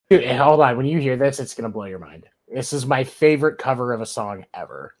Dude, hold on. When you hear this, it's going to blow your mind. This is my favorite cover of a song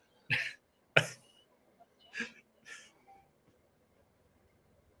ever.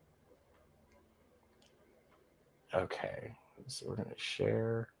 Okay. So we're going to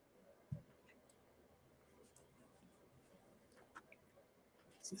share.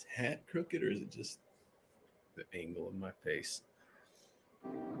 Is this hat crooked, or is it just the angle of my face?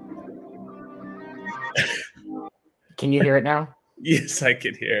 Can you hear it now? Yes, I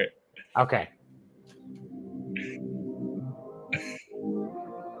can hear it. Okay.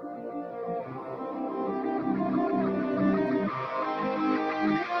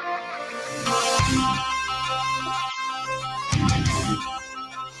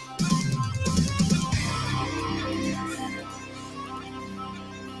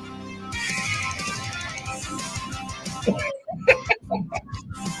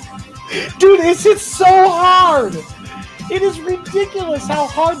 Dude, this hits so hard. It is ridiculous how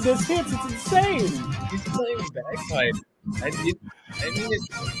hard this hits. It's insane. He's playing bagpipe. I mean,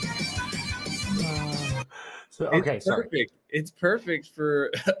 okay, it's perfect. sorry. It's perfect for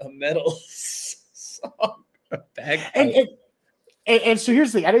a metal song. Bagpipe. And so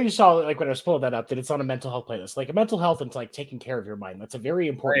here's the thing. I know you saw, like, when I was pulling that up, that it's on a mental health playlist. Like, a mental health and like taking care of your mind. That's a very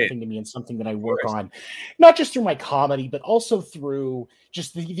important thing to me, and something that I work on, not just through my comedy, but also through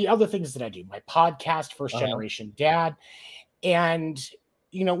just the other things that I do. My podcast, First Generation Dad. And,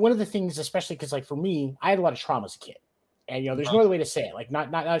 you know, one of the things, especially because, like, for me, I had a lot of trauma as a kid. And, you know, there's no other way to say it. Like,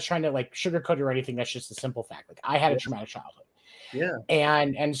 not trying to, like, sugarcoat it or anything. That's just a simple fact. Like, I had a traumatic childhood. Yeah.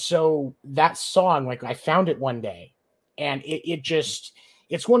 And so that song, like, I found it one day. And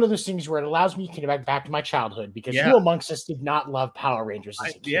it's one of those things where it allows me to get back to my childhood, because who amongst us did not love Power Rangers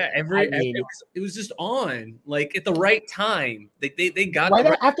as a kid? Yeah, it was just on, like, at the right time. They got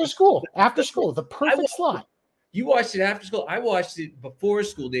right after school, the perfect slot. You watched it after school. I watched it before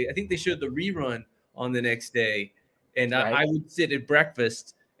school day. I think they showed the rerun on the next day, and I would sit at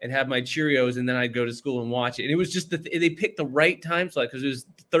breakfast and have my Cheerios, and then I'd go to school and watch it. And it was just they picked the right time slot, because it was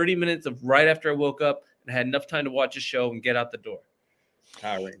 30 minutes of right after I woke up and I had enough time to watch a show and get out the door.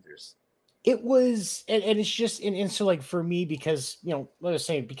 Power Rangers. It was, and it's just, and so, like, for me, because, you know, let us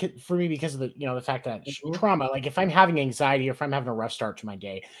say, because of the, you know, the fact that trauma, like, if I'm having anxiety or if I'm having a rough start to my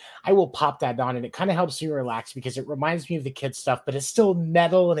day, I will pop that on, and it kind of helps me relax, because it reminds me of the kid stuff, but it's still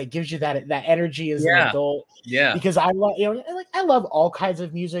metal, and it gives you that energy as an adult. Yeah. Because I love, you know, like, I love all kinds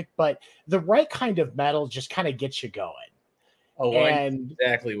of music, but the right kind of metal just kind of gets you going. Oh, and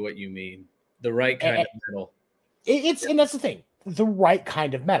exactly what you mean. The right kind of metal. And that's the thing. The right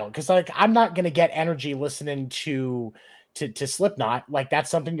kind of metal, because, like, I'm not going to get energy listening to Slipknot. Like,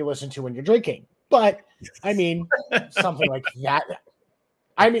 that's something you listen to when you're drinking. But I mean, something like that.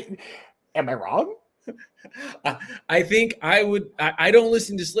 I mean, am I wrong? I think I would. I don't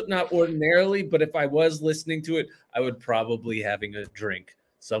listen to Slipknot ordinarily, but if I was listening to it, I would probably having a drink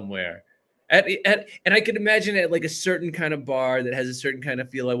somewhere. And I could imagine at, like, a certain kind of bar that has a certain kind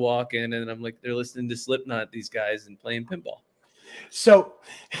of feel. I walk in and I'm like, they're listening to Slipknot, these guys, and playing pinball. So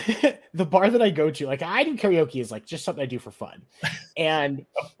the bar that I go to, like, I do karaoke is, like, just something I do for fun. And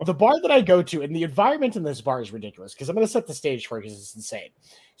the bar that I go to, and the environment in this bar is ridiculous, because I'm going to set the stage for it, because it's insane.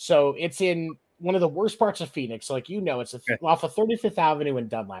 So it's in one of the worst parts of Phoenix. So, like, you know, it's off of 35th Avenue in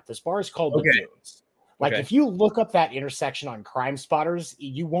Dunlap. This bar is called The Dunes. Like, if you look up that intersection on Crime Spotters,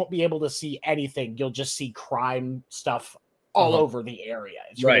 you won't be able to see anything. You'll just see crime stuff all over the area.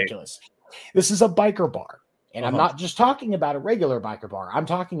 It's ridiculous. This is a biker bar. And I'm not just talking about a regular biker bar. I'm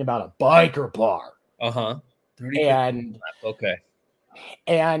talking about a biker bar. And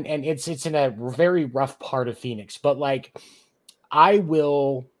and it's in a very rough part of Phoenix. But, like, I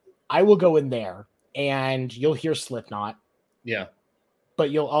will go in there, and you'll hear Slipknot. Yeah. But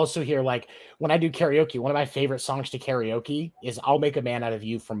you'll also hear, like, when I do karaoke, one of my favorite songs to karaoke is "I'll Make a Man Out of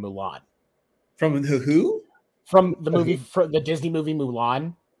You" from Mulan. From the who? From the movie, from the Disney movie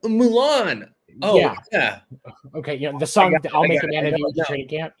Mulan. Mulan. Oh, yeah. Okay, you know the song "I'll Make a Man Out of You" at training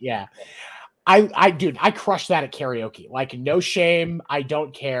camp. Yeah, dude, I crush that at karaoke. Like, no shame. I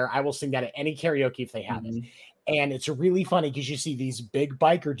don't care. I will sing that at any karaoke if they have it. And it's really funny because you see these big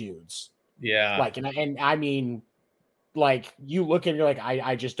biker dudes. Yeah. Like, and I mean, like, you look and you're like,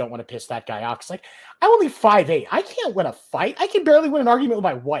 I just don't want to piss that guy off. It's like, I'm only 5'8". I can't win a fight. I can barely win an argument with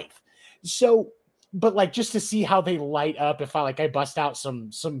my wife. So, but, like, just to see how they light up, if I bust out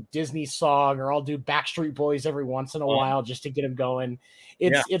some Disney song, or I'll do Backstreet Boys every once in a while just to get them going.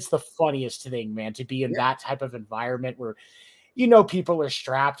 It's the funniest thing, man, to be in that type of environment where, you know, people are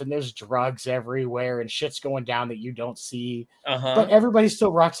strapped and there's drugs everywhere and shit's going down that you don't see. But everybody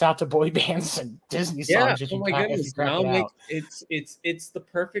still rocks out to boy bands and Disney Yeah. songs if Oh you my if you goodness. crack Now it out. it's the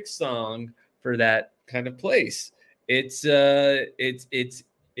perfect song for that kind of place. It's it's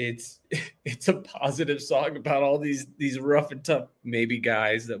it's a positive song about all these rough and tough maybe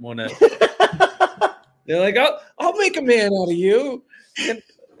guys that want to. They're like, I'll make a man out of you, and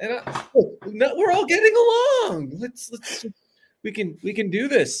no, we're all getting along. Let's we can do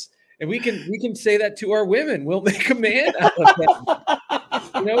this, and we can say that to our women. We'll make a man out of them,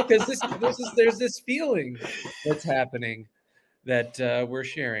 you know, because there's this feeling that's happening that we're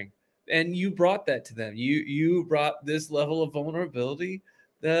sharing, and you brought that to them. You brought this level of vulnerability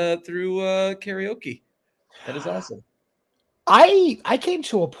through karaoke. That is awesome. I came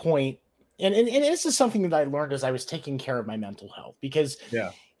to a point, and this is something that I learned as I was taking care of my mental health. Because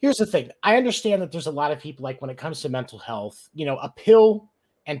Yeah. here's the thing: I understand that there's a lot of people, like when it comes to mental health, you know, a pill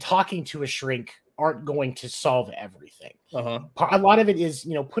and talking to a shrink aren't going to solve everything. A lot of it is,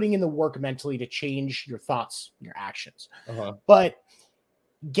 you know, putting in the work mentally to change your thoughts, your actions. But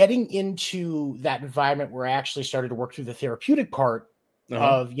getting into that environment where I actually started to work through the therapeutic part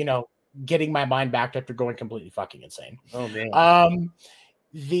of, you know, getting my mind back after going completely fucking insane. Oh man.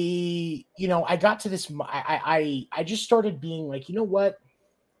 You know, I got to this, I just started being like, you know what?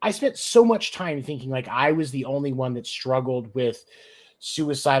 I spent so much time thinking like I was the only one that struggled with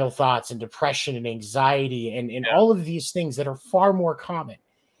suicidal thoughts and depression and anxiety and all of these things that are far more common.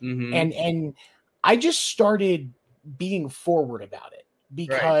 And I just started being forward about it,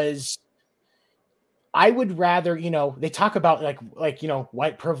 because I would rather, you know, they talk about like, you know,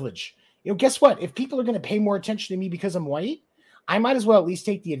 white privilege. You know, guess what? If people are going to pay more attention to me because I'm white, I might as well at least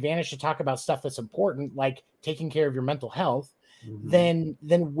take the advantage to talk about stuff that's important, like taking care of your mental health, than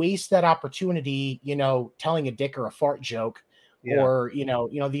waste that opportunity, you know, telling a dick or a fart joke, or you know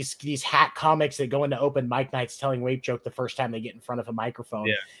these hack comics that go into open mic nights telling rape joke the first time they get in front of a microphone,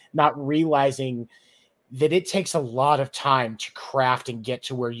 not realizing that it takes a lot of time to craft and get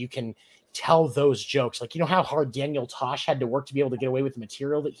to where you can tell those jokes. Like, you know how hard Daniel Tosh had to work to be able to get away with the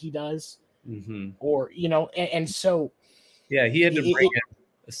material that he does, or you know, and so yeah, he had to bring in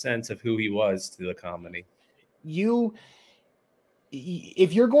a sense of who he was to the comedy.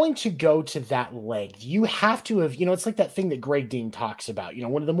 If you're going to go to that length, you have to have, you know, it's like that thing that Greg Dean talks about. You know,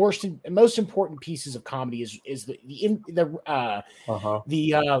 one of the most important pieces of comedy is the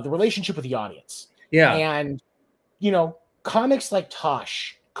relationship with the audience. Yeah. And you know, comics like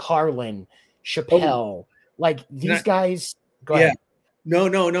Tosh, Carlin, Chappelle, like these guys. Go ahead. No.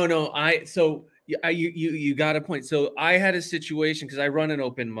 You got a point. So I had a situation because I run an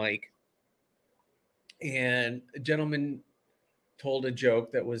open mic, and a gentleman told a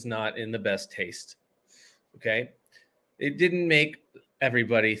joke that was not in the best taste. Okay. It didn't make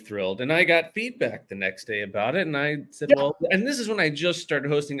everybody thrilled. And I got feedback the next day about it. And I said, well, and this is when I just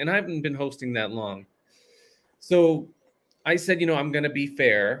started hosting, and I haven't been hosting that long. So I said, you know, I'm going to be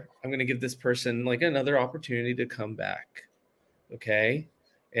fair. I'm going to give this person like another opportunity to come back. Okay.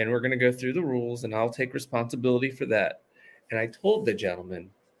 And we're going to go through the rules, and I'll take responsibility for that. And I told the gentleman,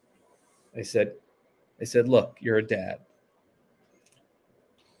 I said, look, you're a dad.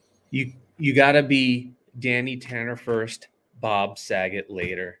 You got to be Danny Tanner first, Bob Saget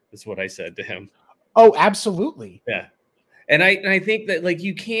later. That's what I said to him. Oh, absolutely. Yeah. And I think that like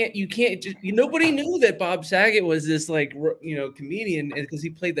you can't just, nobody knew that Bob Saget was this like, you know, comedian, because he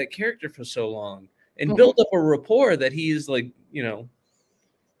played that character for so long and built up a rapport that he is like, you know,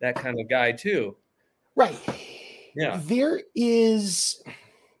 that kind of guy too. Right. Yeah. There is,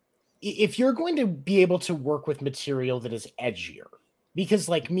 if you're going to be able to work with material that is edgier, because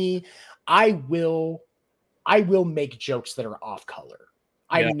like me, I will make jokes that are off color.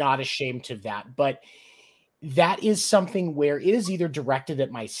 I'm not ashamed of that, but that is something where it is either directed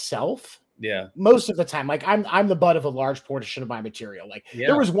at myself. Yeah. Most of the time, like I'm the butt of a large portion of my material. Like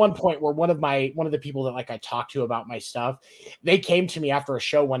there was one point where one of the people that like I talked to about my stuff, they came to me after a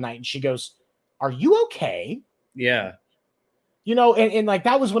show one night and she goes, "Are you okay?" Yeah. You know, and like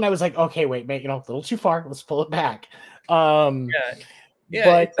that was when I was like, okay, wait, man, you know, a little too far. Let's pull it back. Yeah,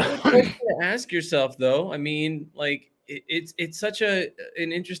 but it's important to ask yourself though. I mean, like it's such an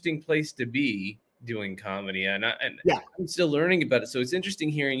interesting place to be doing comedy, and I'm still learning about it. So it's interesting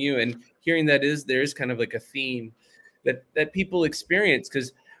hearing you and hearing that there is kind of like a theme that people experience,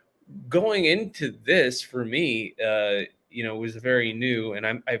 because going into this for me, you know, was very new,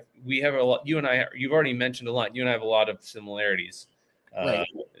 and we have a lot. You and I, you've already mentioned a lot. You and I have a lot of similarities. Right.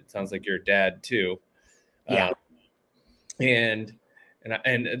 It sounds like you're a dad too. Yeah. And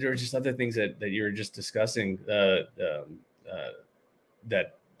there were just other things that you were just discussing.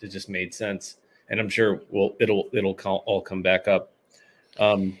 that just made sense. And I'm sure it'll all come back up.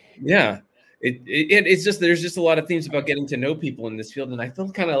 Yeah. It's just, there's just a lot of themes about getting to know people in this field. And I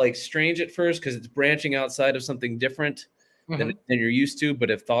feel kind of like strange at first because it's branching outside of something different than you're used to, but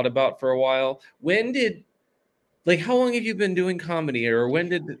have thought about for a while. How long have you been doing comedy, or when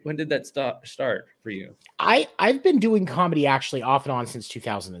did that start for you? I've been doing comedy actually off and on since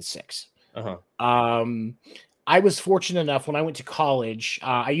 2006. Uh-huh. I was fortunate enough when I went to college.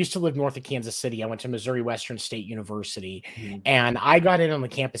 I used to live north of Kansas City. I went to Missouri Western State University, and I got in on the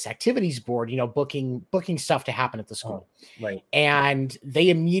campus activities board, booking stuff to happen at the school. Right. And they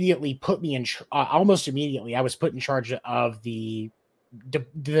immediately put me in, almost immediately, I was put in charge of the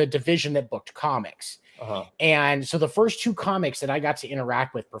division that booked comics. And so the first two comics that I got to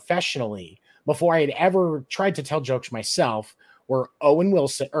interact with professionally before I had ever tried to tell jokes myself were Owen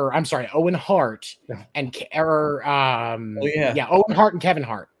Hart and Owen Hart and Kevin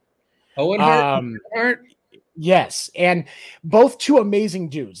Hart. Owen Hart? Yes. And both two amazing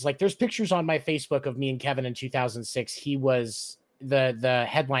dudes. Like, there's pictures on my Facebook of me and Kevin in 2006. He was the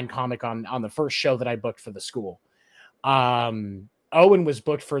headline comic on the first show that I booked for the school. Owen was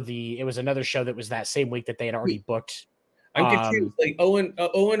booked for it was another show that was that same week that they had already booked. I'm confused. Like,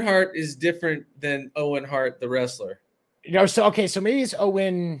 Owen Hart is different than Owen Hart, the wrestler. So maybe it's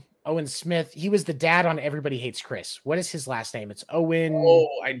Owen Smith. He was the dad on Everybody Hates Chris. What is his last name? It's Owen. Oh,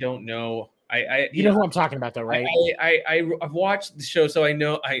 I don't know. You know who I'm talking about, though, right? I've watched the show, so I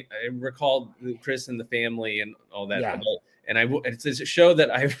know. I recall Chris and the family and all that. Yeah. And it's a show that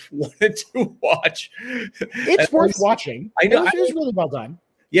I've wanted to watch. It's worth watching. I know it was really well done.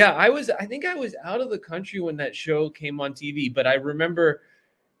 Yeah, I think I was out of the country when that show came on TV, but I remember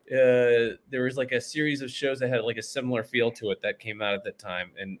there was like a series of shows that had like a similar feel to it that came out at that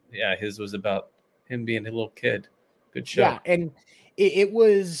time. And yeah, his was about him being a little kid. Good show. Yeah, and it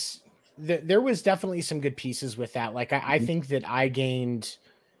was there was definitely some good pieces with that. Like, I think that I gained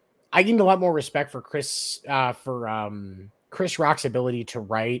a lot more respect for Chris Chris Rock's ability to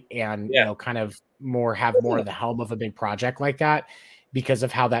write and kind of have more of the helm of a big project like that because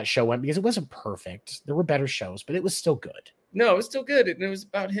of how that show went, because it wasn't perfect. There were better shows, but it was still good. No, it was still good. And it was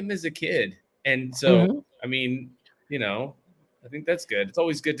about him as a kid. And so, I mean, I think that's good. It's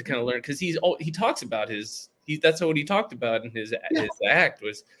always good to kind of learn, because he talks about that's what he talked about in his act,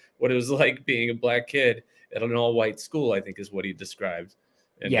 was what it was like being a black kid at an all white school, I think is what he described.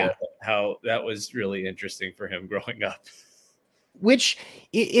 And how that was really interesting for him growing up. Which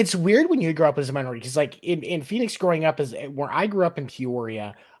it's weird when you grow up as a minority, because like in Phoenix, growing up where I grew up in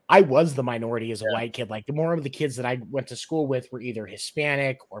Peoria, I was the minority as a white kid. Like, the more of the kids that I went to school with were either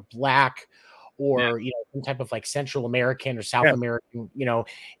Hispanic or black or, some type of like Central American or South American,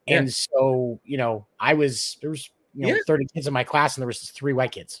 and so, there was 30 kids in my class and there was 3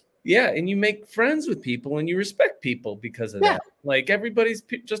 white kids. Yeah. And you make friends with people and you respect people because of that. Like, everybody's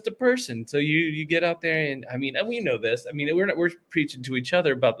just a person. So you get out there and, I mean, and we know this. I mean, we're preaching to each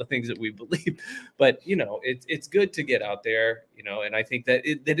other about the things that we believe, but it's good to get out there, and I think that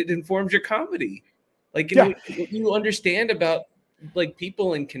it informs your comedy. Like, you understand about like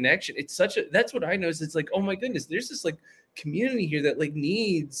people and connection. It's that's what I know. It's like, oh my goodness, there's this like community here that like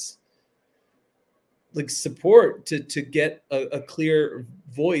needs like support to get a clear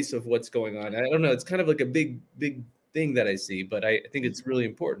voice of what's going on. I don't know. It's kind of like a big thing that I see, but I think it's really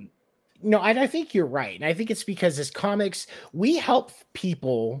important. No, I think you're right. And I think it's because as comics, we help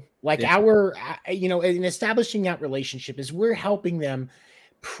people like our, in establishing that relationship is we're helping them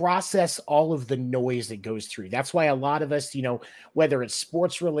process all of the noise that goes through. That's why a lot of us, whether it's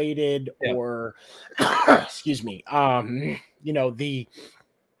sports related or, excuse me,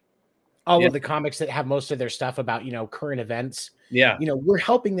 all of the comics that have most of their stuff about, current events, we're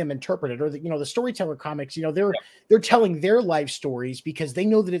helping them interpret it, or the storyteller comics, they're telling their life stories because they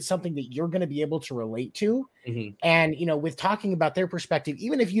know that it's something that you're going to be able to relate to. And, with talking about their perspective,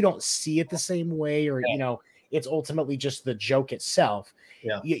 even if you don't see it the same way, or, it's ultimately just the joke itself,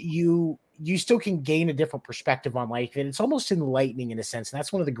 you still can gain a different perspective on life. And it's almost enlightening in a sense. And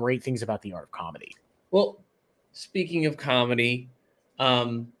that's one of the great things about the art of comedy. Well, speaking of comedy,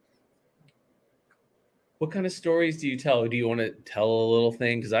 what kind of stories do you tell? Do you want to tell a little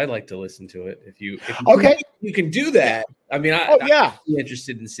thing? Because I'd like to listen to it. If you can do that. I mean, I'd be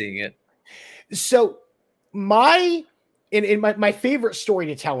interested in seeing it. So my favorite story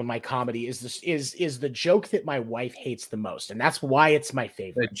to tell in my comedy is the joke that my wife hates the most, and that's why it's my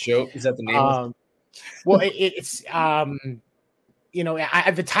favorite. The joke, is that the name of it? Well, it's the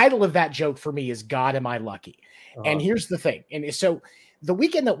title of that joke for me is "God, Am I Lucky?" And here's the thing, and so the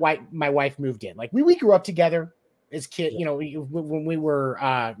weekend that my wife moved in, like we grew up together, as kid, when we were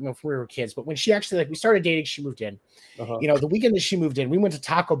if we were kids, but when she actually we started dating, she moved in. The weekend that she moved in, we went to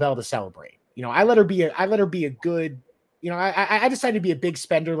Taco Bell to celebrate. I let her be a good, I decided to be a big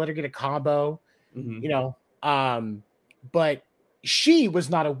spender, let her get a combo, but she was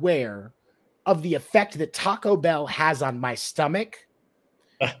not aware of the effect that Taco Bell has on my stomach.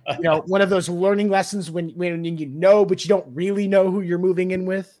 One of those learning lessons when but you don't really know who you're moving in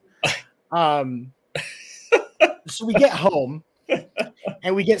with. So we get home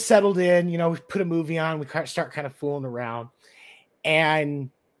and we get settled in, we put a movie on, we start kind of fooling around.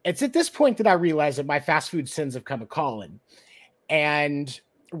 And it's at this point that I realized that my fast food sins have come a calling. And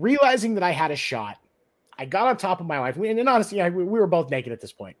realizing that I had a shot, I got on top of my wife. And honestly, we were both naked at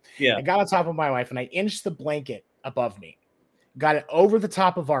this point. Yeah. I got on top of my wife and I inched the blanket above me, got it over the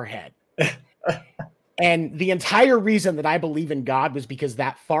top of our head. And the entire reason that I believe in God was because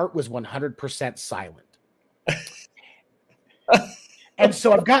that fart was 100% silent. And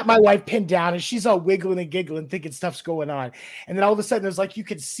so I've got my wife pinned down and she's all wiggling and giggling, thinking stuff's going on. And then all of a sudden, there's you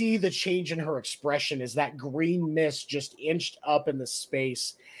could see the change in her expression as that green mist just inched up in the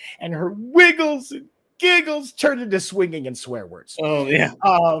space and her wiggles and giggles turned into swinging and swear words. Oh, yeah.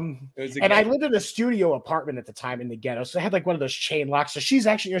 And I lived in a studio apartment at the time in the ghetto. So I had one of those chain locks. So she's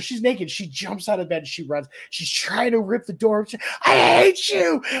actually, she's naked. She jumps out of bed. She runs. She's trying to rip the door. I hate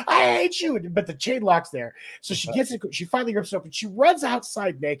you. I hate you. But the chain lock's there. So she gets it. She finally rips it open. She runs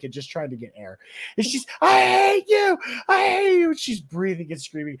outside naked, just trying to get air. And she's, I hate you. I hate you. And she's breathing and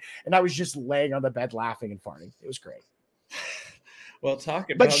screaming. And I was just laying on the bed laughing and farting. It was great. Well,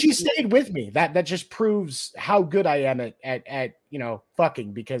 talking, but she stayed with me. That just proves how good I am at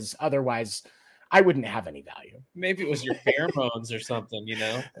fucking, because otherwise I wouldn't have any value. Maybe it was your pheromones or something,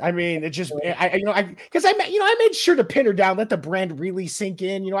 I mean, it just because I made sure to pin her down, let the brand really sink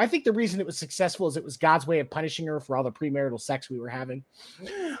in. I think the reason it was successful is it was God's way of punishing her for all the premarital sex we were having.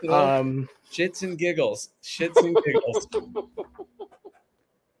 Shits and giggles. Shits and giggles.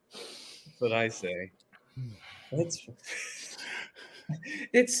 That's what I say.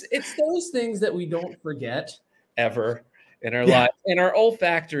 It's those things that we don't forget ever in our life, and our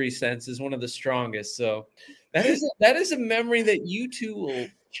olfactory sense is one of the strongest. So that is a memory that you two will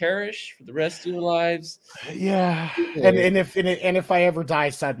cherish for the rest of your lives. Yeah, and if I ever die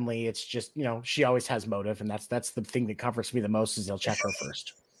suddenly, it's just she always has motive, and that's the thing that comforts me the most is they'll check her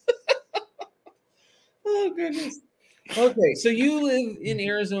first. Oh goodness. Okay, so you live in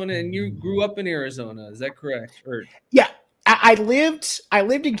Arizona and you grew up in Arizona, is that correct? Yeah. I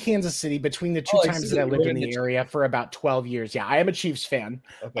lived in Kansas City between the two times that I lived in the area for about 12 years. Yeah, I am a Chiefs fan.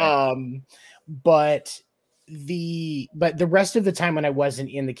 Okay. But the rest of the time when I wasn't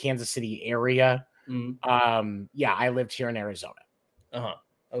in the Kansas City area, I lived here in Arizona.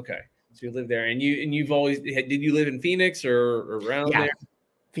 Okay. So you lived there, and you've always did you live in Phoenix or around there?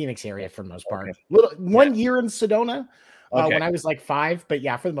 Phoenix area for the most part. Okay. One year in Sedona. When I was 5, but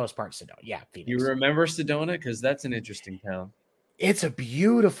for the most part, Sedona. Yeah, Phoenix. You remember Sedona? Because that's an interesting town. It's a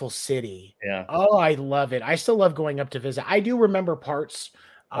beautiful city. Yeah. Oh, I love it. I still love going up to visit. I do remember parts,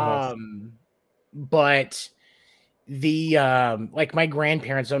 but the my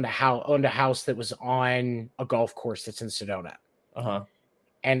grandparents owned a house that was on a golf course that's in Sedona.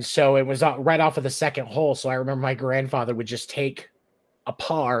 And so it was right off of the second hole. So I remember my grandfather would just take a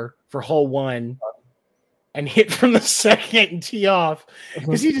par for hole 1. And hit from the second and tee off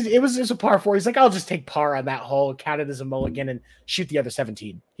because it was a par 4. He's like, I'll just take par on that hole, count it as a mulligan, and shoot the other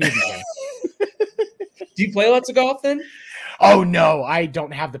 17. Do you play lots of golf then? Oh no, I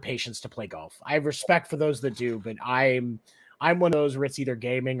don't have the patience to play golf. I have respect for those that do, but I'm one of those where it's either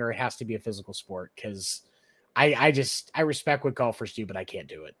gaming or it has to be a physical sport because I respect what golfers do, but I can't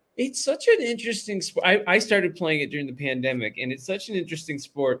do it. It's such an interesting sport. I started playing it during the pandemic, and it's such an interesting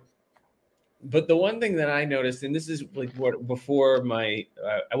sport. But the one thing that I noticed, and this is before I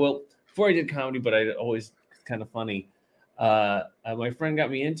did comedy, but I always kind of funny. My friend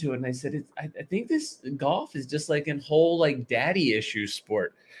got me into it, and I said, I think this golf is just like a whole daddy issue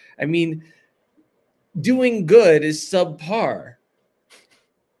sport. I mean, doing good is subpar.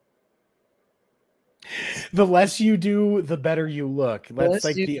 The less you do, the better you look.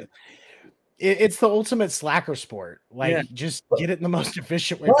 It's the ultimate slacker sport. Just get it in the most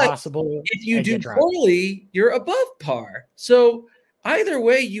efficient way possible. If you do poorly, you're above par. So either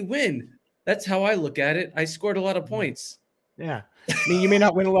way, you win. That's how I look at it. I scored a lot of points. Yeah. I mean, you may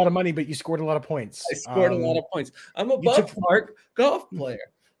not win a lot of money, but you scored a lot of points. I scored a lot of points. I'm above par golf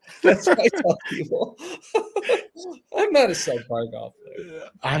player. That's what I tell people. I'm not a subpar golf player.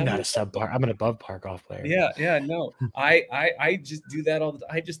 I'm not a subpar. I'm an above par golf player. Yeah, no. I just do that all the time.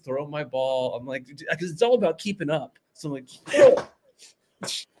 I just throw my ball. I'm like, because it's all about keeping up. So I'm like,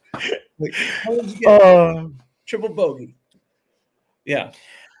 like how did you get triple bogey? Yeah.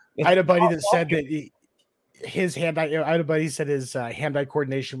 I had a buddy that said that his hand-eye, I had a buddy said his hand-eye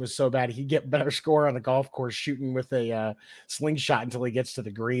coordination was so bad he'd get better score on the golf course shooting with a slingshot until he gets to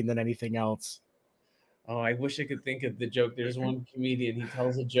the green than anything else. Oh, I wish I could think of the joke. There's one comedian. He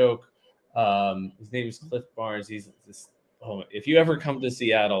tells a joke. His name is Cliff Barnes. He's this. Oh, if you ever come to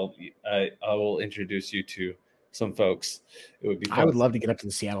Seattle, I will introduce you to some folks. It would be fun. I would love to get up to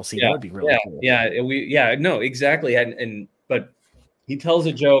the Seattle scene. That would be really cool. Yeah, no, exactly. But he tells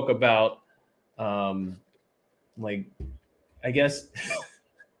a joke about like, I guess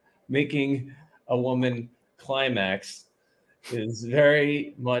making a woman climax is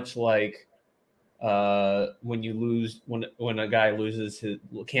very much like when you lose, when a guy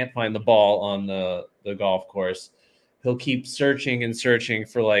can't find the ball on the golf course, he'll keep searching and searching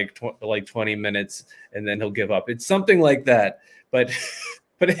for like 20 minutes and then he'll give up. It's something like that. But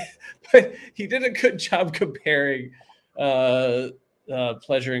he did a good job comparing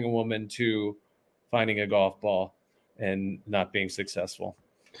pleasuring a woman to finding a golf ball and not being successul.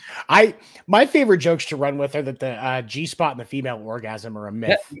 My favorite jokes to run with are that the G-spot and the female orgasm are a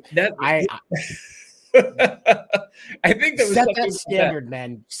myth. I think that was set that standard,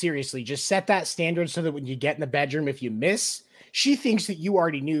 man. Seriously, just set that standard so that when you get in the bedroom, if you miss, she thinks that you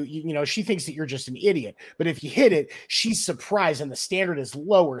already knew. She thinks that you're just an idiot. But if you hit it, she's surprised, and the standard is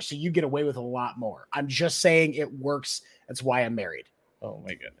lower, so you get away with a lot more. I'm just saying it works. That's why I'm married. Oh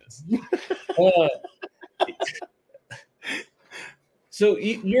my goodness. So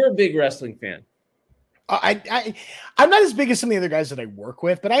you're a big wrestling fan. I'm not as big as some of the other guys that I work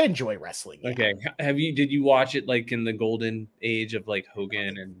with, but I enjoy wrestling. Yeah. Okay. Did you watch it like in the golden age of like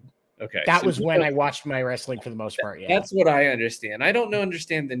Hogan and okay. That was when I watched my wrestling for the most part. Yeah. That's what I understand. I don't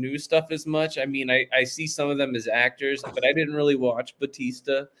understand the new stuff as much. I mean, I see some of them as actors, but I didn't really watch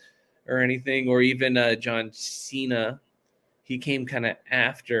Batista or anything, or even John Cena. He came kind of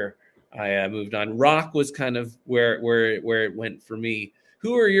after I moved on. Rock was kind of where it went for me.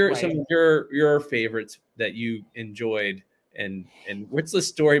 Who are some of your favorites that you enjoyed, and what's the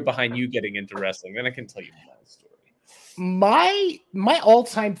story behind you getting into wrestling? Then I can tell you my story. My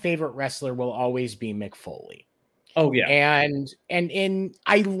all-time favorite wrestler will always be Mick Foley. Oh yeah. And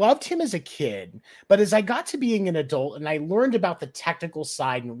I loved him as a kid, but as I got to being an adult and I learned about the technical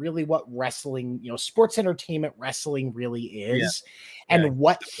side and really what wrestling, sports entertainment wrestling really is, and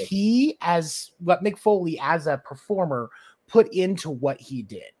what Mick Foley as a performer put into what he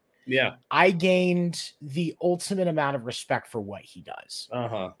did. Yeah. I gained the ultimate amount of respect for what he does.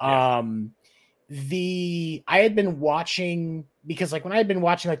 I had been watching, because like when I had been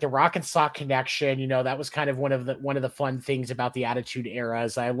watching like the Rock and Sock Connection, that was kind of one of the fun things about the Attitude Era.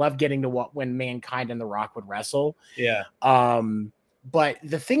 Is I love getting to when Mankind and The Rock would wrestle. Yeah. But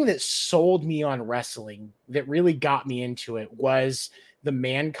the thing that sold me on wrestling, that really got me into it, was the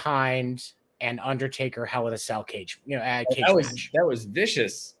Mankind and Undertaker Hell in a Cell cage. That was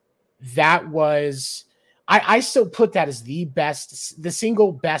vicious. That was. I still put that as the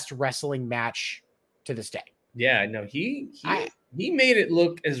single best wrestling match to this day. Yeah, no, he made it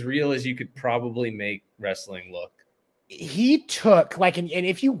look as real as you could probably make wrestling look. He took and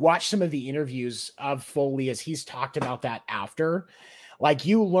if you watch some of the interviews of Foley as he's talked about that after, like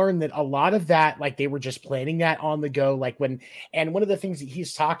you learn that a lot of that, like they were just planning that on the go. And one of the things that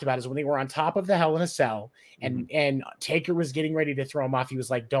he's talked about is when they were on top of the Hell in a Cell and Taker was getting ready to throw him off, he was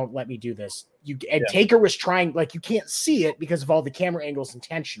like, "Don't let me do this." Taker was trying, like you can't see it because of all the camera angles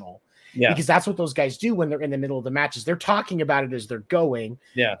intentional. Yeah. Because that's what those guys do when they're in the middle of the matches. They're talking about it as they're going.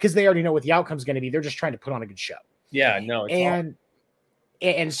 Yeah. Because they already know what the outcome is going to be. They're just trying to put on a good show. Yeah, no.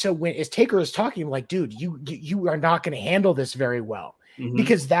 And so as Taker is talking, I'm like, dude, you are not going to handle this very well. Mm-hmm.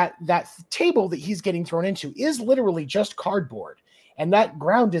 Because that table that he's getting thrown into is literally just cardboard. And that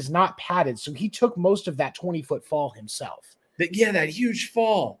ground is not padded. So he took most of that 20-foot fall himself. That huge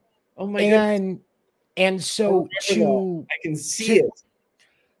fall. Oh my God. And so I can see it.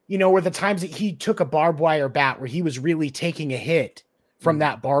 Where the times that he took a barbed wire bat where he was really taking a hit from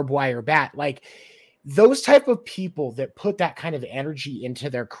that barbed wire bat, like those type of people that put that kind of energy into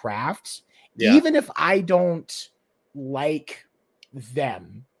their crafts, even if I don't like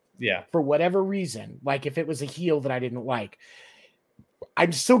them, for whatever reason, like if it was a heel that I didn't like,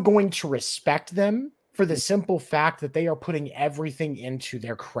 I'm still going to respect them for the simple fact that they are putting everything into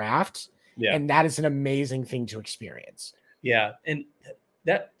their craft. Yeah. And that is an amazing thing to experience. Yeah. And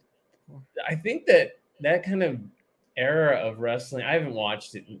that I think that kind of era of wrestling, I haven't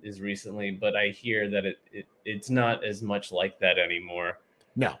watched it as recently, but I hear that it's not as much like that anymore.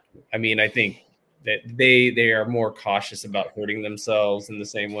 No. I mean, I think that they are more cautious about hurting themselves in the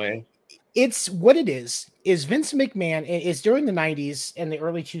same way. It's what it is Vince McMahon is during the 90s and the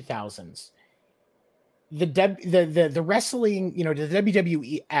early 2000s. The wrestling, the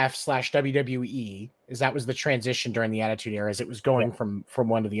WWF/WWE, as that was the transition during the Attitude Era, as it was going from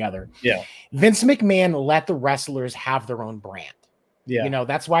one to the other. Yeah. Vince McMahon let the wrestlers have their own brand. Yeah.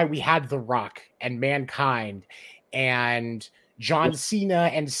 That's why we had The Rock and Mankind and John Cena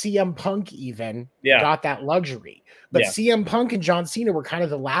and CM Punk even got that luxury. But CM Punk and John Cena were kind of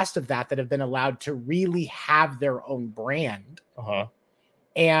the last of that have been allowed to really have their own brand.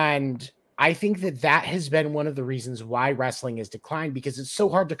 And I think that has been one of the reasons why wrestling has declined, because it's so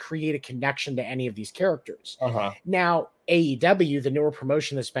hard to create a connection to any of these characters. Now, AEW, the newer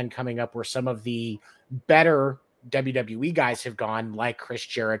promotion that's been coming up, where some of the better WWE guys have gone, like Chris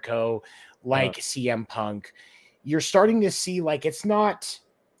Jericho, like CM Punk, you're starting to see like it's not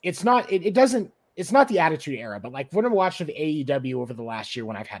the Attitude Era, but like when I'm watching the AEW over the last year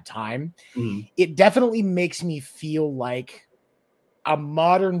when I've had time, it definitely makes me feel like a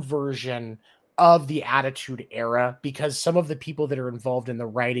modern version of the Attitude Era, because some of the people that are involved in the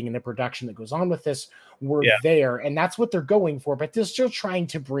writing and the production that goes on with this were there, and that's what they're going for, but they're still trying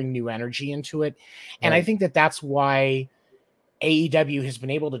to bring new energy into it. And I think that's why AEW has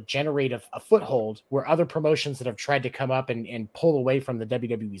been able to generate a foothold where other promotions that have tried to come up and pull away from the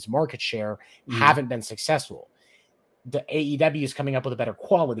WWE's market share haven't been successful. The AEW is coming up with a better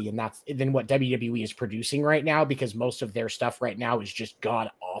quality, and that's than what WWE is producing right now, because most of their stuff right now is just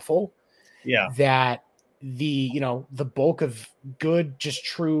god awful. That the bulk of good, just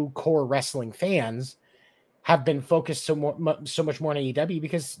true core wrestling fans have been focused so much more on AEW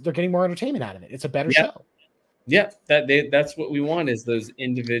because they're getting more entertainment out of it. It's a better show. Yeah, that's what we want, is those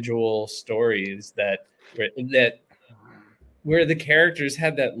individual stories where the characters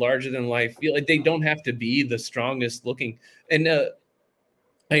have that larger than life feel. Like they don't have to be the strongest looking. And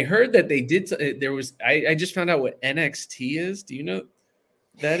I heard that they did. I just found out what NXT is. Do you know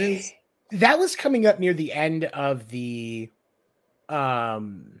that is? That was coming up near the end of the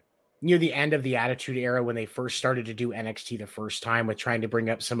Attitude Era, when they first started to do NXT the first time, with trying to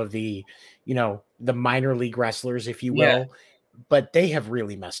bring up some of the, the minor league wrestlers, if you will. But they have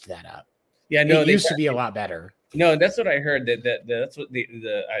really messed that up. Yeah, no, it used to be a lot better. No, that's what I heard. That's what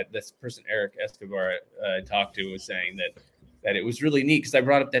this person Eric Escobar talked to was saying, that it was really neat, because I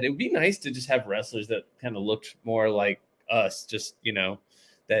brought up that it would be nice to just have wrestlers that kind of looked more like us, just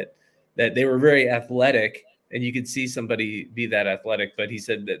that they were very athletic, and you could see somebody be that athletic. But he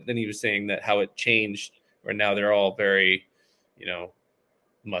said that then he was saying that how it changed, where now they're all very,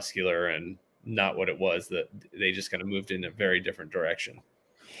 muscular and not what it was, that they just kind of moved in a very different direction.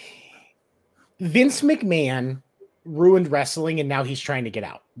 Vince McMahon ruined wrestling, and now he's trying to get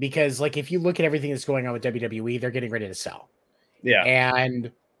out, because like if you look at everything that's going on with WWE, they're getting ready to sell. Yeah.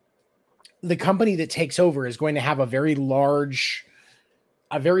 And the company that takes over is going to have a very large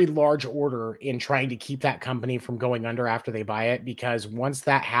order in trying to keep that company from going under after they buy it, because once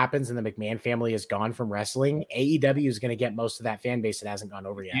that happens and the McMahon family is gone from wrestling, AEW is going to get most of that fan base that hasn't gone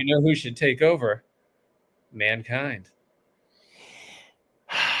over yet. You know who should take over? Mankind.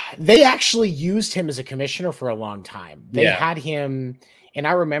 They actually used him as a commissioner for a long time. They had him, and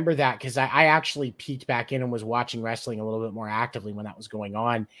I remember that because I actually peeked back in and was watching wrestling a little bit more actively when that was going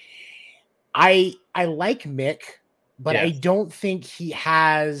on. I like Mick, but I don't think he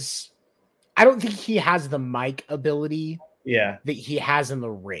has the mic ability that he has in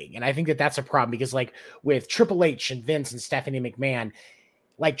the ring. And I think that's a problem, because like with Triple H and Vince and Stephanie McMahon,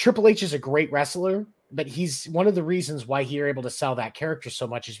 like Triple H is a great wrestler, but he's one of the reasons why you're able to sell that character so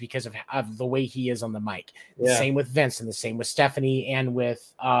much is because of the way he is on the mic. The same with Vince, and the same with Stephanie and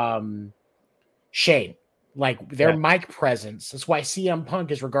with Shane. Like their mic presence. That's why CM Punk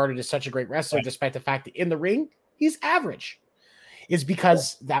is regarded as such a great wrestler, despite the fact that in the ring he's average. Is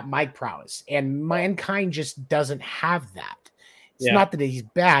because that mic prowess, and Mankind just doesn't have that. It's not that he's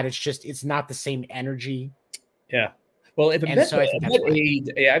bad. It's just it's not the same energy. Yeah. Well, I bet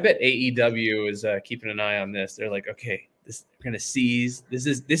AEW is keeping an eye on this. They're like, okay, we're gonna seize. This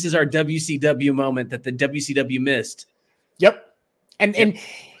is our WCW moment that the WCW missed. Yep, and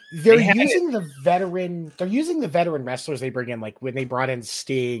they're using the veteran wrestlers they bring in, like when they brought in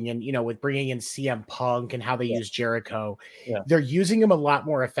Sting, and with bringing in CM Punk and how they use Jericho. They're using them a lot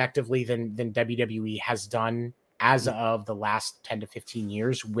more effectively than WWE has done as of the last 10 to 15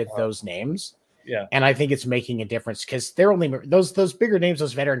 years with those names. Yeah. And I think it's making a difference because they're only those bigger names,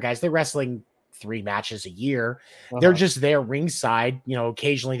 those veteran guys, they're wrestling 3 matches a year. They're just there ringside.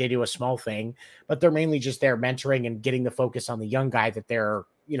 Occasionally they do a small thing, but they're mainly just there mentoring and getting the focus on the young guy that they're,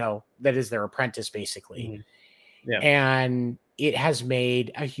 that is their apprentice basically. Mm-hmm. Yeah. And it has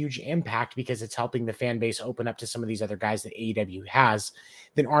made a huge impact because it's helping the fan base open up to some of these other guys that AEW has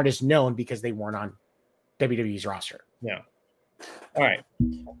that aren't as known because they weren't on WWE's roster. Yeah. All right.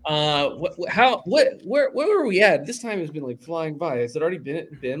 Where were we at? This time has been like flying by. Has it already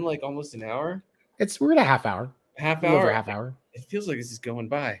been like almost an hour? We're at a half hour. Over a half hour. It feels like this is going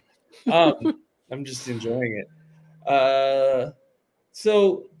by. I'm just enjoying it.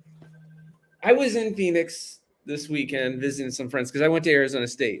 So I was in Phoenix this weekend visiting some friends because I went to Arizona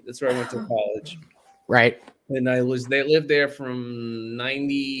State. That's where I went to college. Right. And they lived there from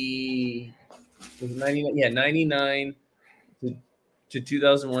 99 to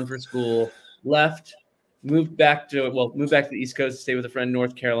 2001 for school. Moved back to the East Coast to stay with a friend in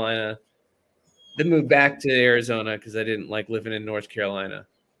North Carolina. Then moved back to Arizona because I didn't like living in North Carolina.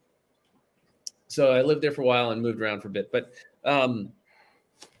 So I lived there for a while and moved around for a bit. But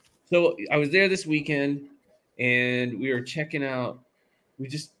so I was there this weekend and we were checking out.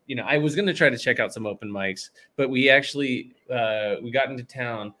 I was going to try to check out some open mics, but we actually we got into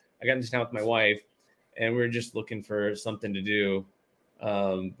town. I got into town with my wife, and we were just looking for something to do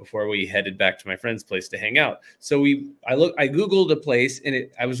before we headed back to my friend's place to hang out. So I Googled a place, and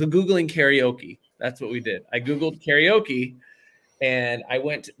I was Googling karaoke. That's what we did. I Googled karaoke, and I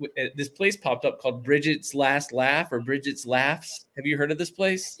went this place popped up called Bridget's Last Laugh or Bridget's Laughs. Have you heard of this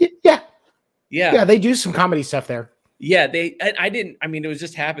place? Yeah. They do some comedy stuff there. Yeah, it was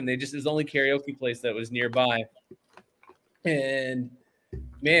just happened. It was the only karaoke place that was nearby. And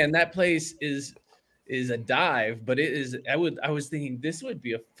man, that place is a dive, but it is, I was thinking this would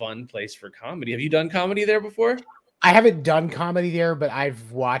be a fun place for comedy. Have you done comedy there before? I haven't done comedy there, but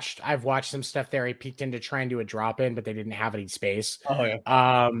I've watched some stuff there. I peeked in to try and do a drop in, but they didn't have any space. Oh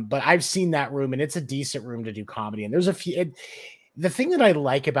yeah. But I've seen that room and it's a decent room to do comedy. And there's a few, the thing that I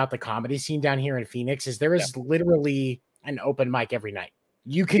like about the comedy scene down here in Phoenix is there is literally an open mic every night.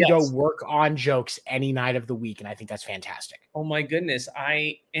 You can go work on jokes any night of the week. And I think that's fantastic. Oh my goodness.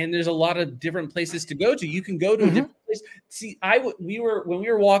 And there's a lot of different places to go to. You can go to a different place. See, when we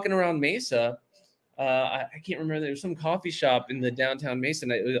were walking around Mesa, I can't remember. There was some coffee shop in the downtown Mesa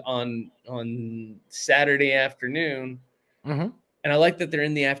on Saturday afternoon. Mm-hmm. And I like that they're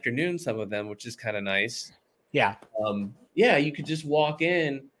in the afternoon, some of them, which is kind of nice. Yeah. You could just walk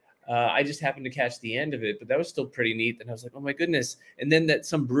in. I just happened to catch the end of it, but that was still pretty neat. And I was like, oh my goodness. And then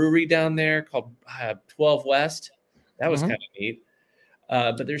some brewery down there called 12 West. That was kind of neat.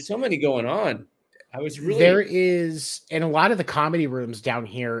 But there's so many going on. There is, and a lot of the comedy rooms down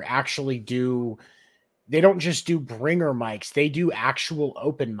here actually they don't just do bringer mics. They do actual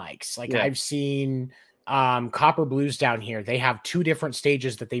open mics. I've seen Copper Blues down here. They have 2 different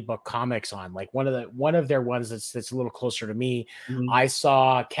stages that they book comics on. Like one of their ones that's a little closer to me. Mm-hmm. I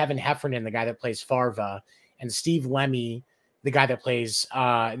saw Kevin Heffernan, the guy that plays Farva, and Steve Lemmy, the guy that plays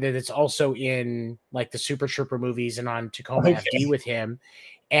that's also in like the Super Trooper movies and on Tacoma FD with him.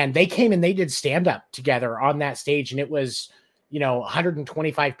 And they came and they did stand up together on that stage, and it was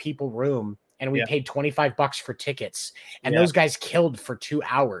 125 people room. And we paid $25 for tickets, and those guys killed for 2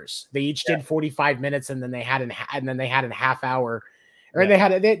 hours. They each did 45 minutes, and then they had a half hour, or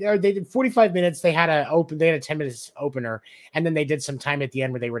they did 45 minutes. They had a 10 minutes opener, and then they did some time at the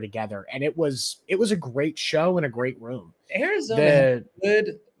end where they were together. And it was a great show and a great room. Arizona has a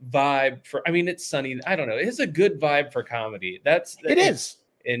good vibe for. I mean, it's sunny. I don't know. It's a good vibe for comedy. It is.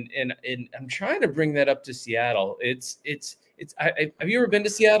 And I'm trying to bring that up to Seattle. Have you ever been to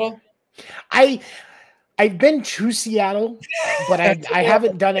Seattle? I've been to Seattle, but I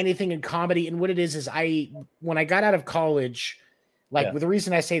haven't done anything in comedy. And what it is when I got out of college, the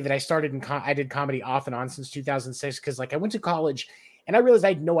reason I say that I did comedy off and on since 2006, because I went to college and I realized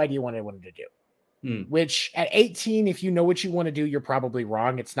I had no idea what I wanted to do. Which at 18, if you know what you want to do, you're probably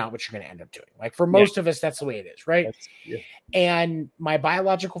wrong. It's not what you're going to end up doing. For most of us, that's the way it is, right? And my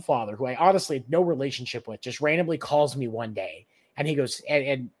biological father, who I honestly had no relationship with, just randomly calls me one day, and he goes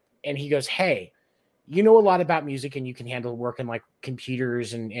and he goes, hey, you know a lot about music and you can handle working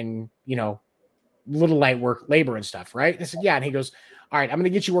computers and little light work, labor and stuff, right? And I said, yeah. And he goes, all right, I'm going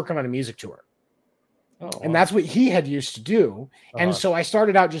to get you working on a music tour. Oh, wow. And that's what he had used to do. And so I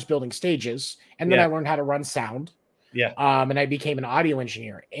started out just building stages, and then I learned how to run sound. Yeah. And I became an audio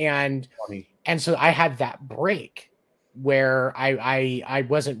engineer. And so I had that break. where I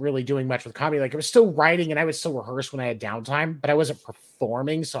wasn't really doing much with comedy. Like I was still writing and I would still rehearse when I had downtime, but I wasn't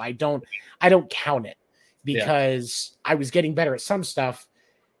performing. So I don't count it because I was getting better at some stuff.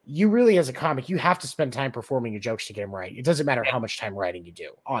 You really, as a comic, you have to spend time performing your jokes to get them right. It doesn't matter how much time writing you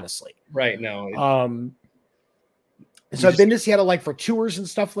do, honestly. Right. No. So I've been to Seattle like for tours and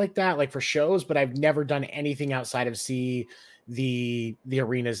stuff like that, like for shows, but I've never done anything outside of see the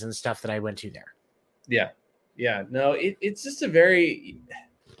arenas and stuff that I went to there. Yeah. Yeah. No, it's just a very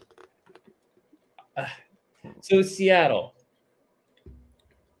so Seattle.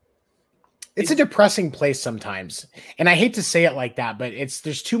 It's a depressing place sometimes. And I hate to say it like that, but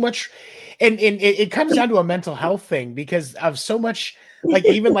there's too much. And it comes down to a mental health thing because of so much, like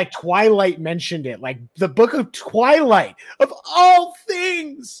even like Twilight mentioned it, like the book of Twilight of all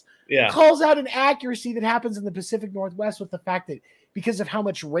things calls out an accuracy that happens in the Pacific Northwest with the fact that because of how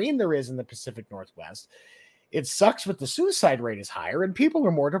much rain there is in the Pacific Northwest, it sucks, but the suicide rate is higher and people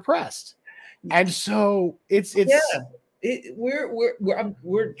are more depressed. And so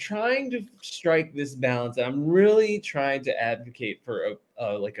we're trying to strike this balance. I'm really trying to advocate for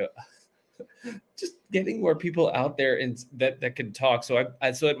just getting more people out there and that can talk. So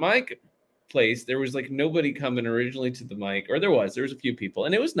so at my place there was like nobody coming originally to the mic, or there was a few people,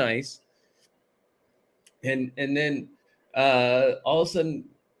 and it was nice. And then all of a sudden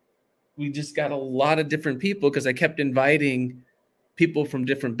we just got a lot of different people because I kept inviting people from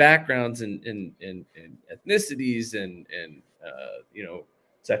different backgrounds and ethnicities and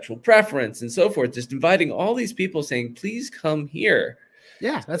sexual preference and so forth, just inviting all these people saying, please come here.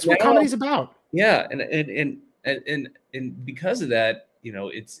 Yeah. That's what comedy's about. Yeah. And because of that,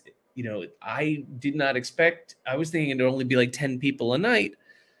 I did not expect, I was thinking it'd only be like 10 people a night,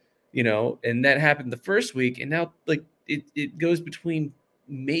 and that happened the first week. And now like it goes between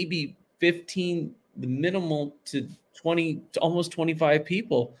maybe 15, the minimal, to 20 to almost 25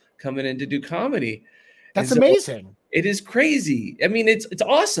 people coming in to do comedy. That's amazing. It is crazy. I mean, it's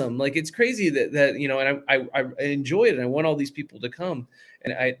awesome. Like it's crazy that and I enjoy it. And I want all these people to come.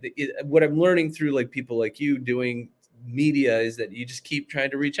 And what I'm learning through like people like you doing media is that you just keep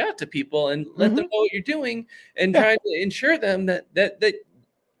trying to reach out to people and let them know what you're doing and trying to ensure them that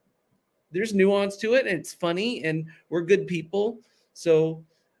there's nuance to it and it's funny and we're good people. So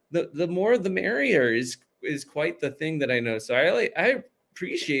the more the merrier is quite the thing that I know. So I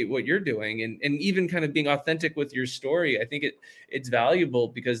appreciate what you're doing and even kind of being authentic with your story. I think it's valuable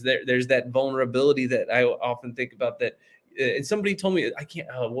because there's that vulnerability that I often think about that. And somebody told me, I can't,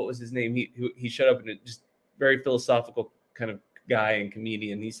 what was his name? He shut up, and it just very philosophical kind of guy and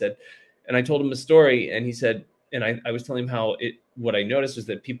comedian. He said, and I told him a story, and he said, and I was telling him how what I noticed was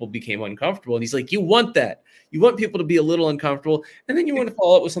that people became uncomfortable. And he's like, you want that. You want people to be a little uncomfortable. And then you want to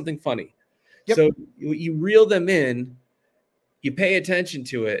follow up with something funny. Yep. So you reel them in, you pay attention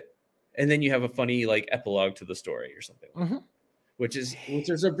to it, and then you have a funny like epilogue to the story or something, which is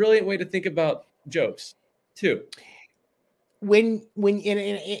a brilliant way to think about jokes too. When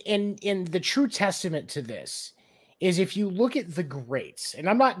in the true testament to this is if you look at the greats, and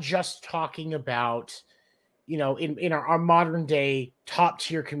I'm not just talking about, in our modern day top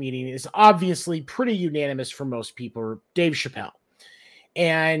tier comedian is obviously pretty unanimous for most people, Dave Chappelle.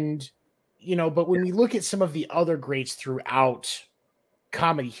 And, but when we look at some of the other greats throughout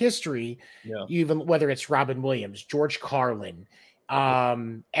comedy history, even whether it's Robin Williams, George Carlin,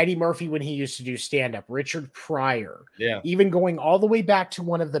 Eddie Murphy when he used to do stand-up, Richard Pryor, even going all the way back to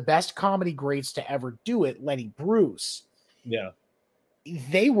one of the best comedy greats to ever do it, Lenny Bruce. Yeah.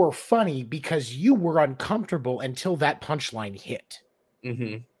 They were funny because you were uncomfortable until that punchline hit.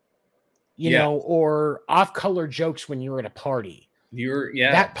 Or off-color jokes when you're at a party.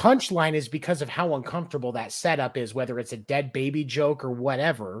 That punchline is because of how uncomfortable that setup is, whether it's a dead baby joke or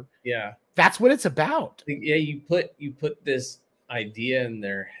whatever. Yeah. That's what it's about. Yeah, you put this idea in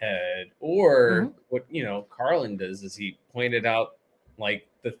their head, or what Carlin does is he pointed out like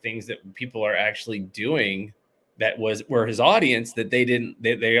the things that people are actually doing that were his audience that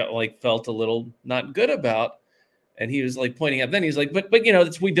they like felt a little not good about, and he was like pointing out. Then he's like, but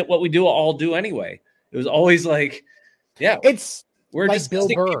that's what we all do anyway. It was always like, we're like just Bill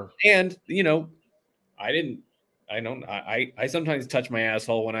Burr, and I sometimes touch my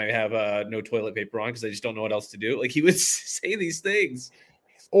asshole when I have no toilet paper on because I just don't know what else to do. Like he would say these things.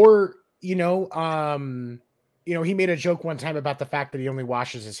 Or, he made a joke one time about the fact that he only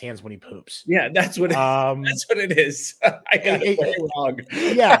washes his hands when he poops. Yeah, that's what it is. I got it way wrong.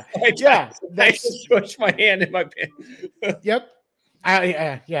 Yeah. I just wash my hand in my pants. Yep.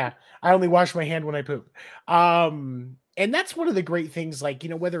 I only wash my hand when I poop. And that's one of the great things, like,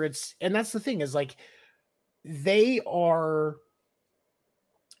 whether it's, and that's the thing is like, they are,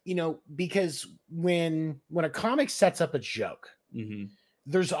 because when a comic sets up a joke,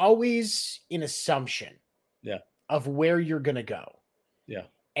 there's always an assumption of where you're going to go. Yeah.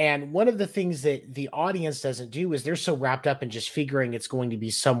 And one of the things that the audience doesn't do is they're so wrapped up in just figuring it's going to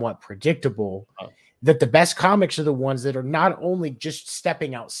be somewhat predictable that the best comics are the ones that are not only just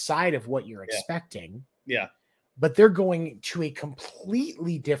stepping outside of what you're expecting, but they're going to a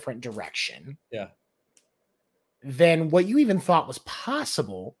completely different direction than what you even thought was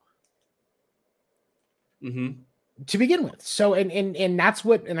possible to begin with. So, and that's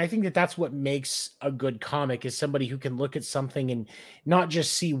what, and I think that's what makes a good comic, is somebody who can look at something and not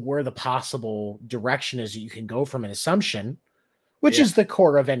just see where the possible direction is that you can go from an assumption, which is the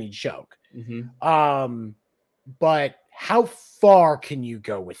core of any joke. But how far can you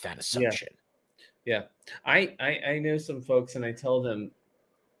go with that assumption? Yeah. I know some folks, and I tell them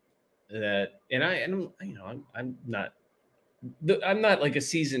that, I'm not like a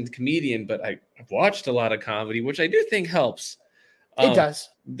seasoned comedian, but I've watched a lot of comedy, which I do think helps. It does.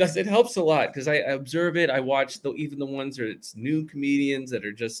 It helps a lot because I observe it. I watch even the ones that it's new comedians that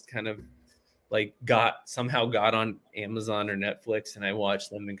are just kind of like somehow got on Amazon or Netflix, and I watch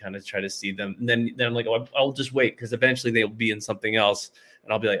them and kind of try to see them. And then I'm like, oh, I'll just wait, because eventually they'll be in something else,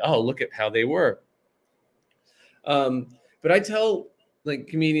 and I'll be like, oh, look at how they were. But I tell like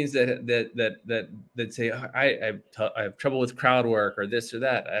comedians that say, I have trouble with crowd work or this or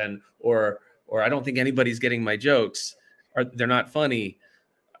that, or I don't think anybody's getting my jokes, or they're not funny.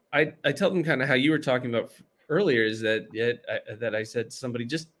 I tell them kind of how you were talking about earlier, is that I said to somebody,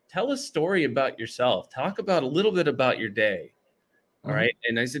 just tell a story about yourself. Talk about a little bit about your day. All right.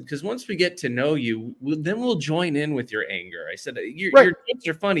 And I said, because once we get to know you, then we'll join in with your anger. I said, your jokes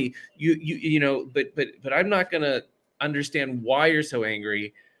are funny. But I'm not going to understand why you're so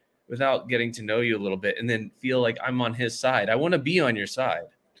angry without getting to know you a little bit and then feel like I'm on his side. I want to be on your side.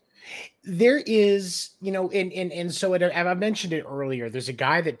 There is, and so I mentioned it earlier, there's a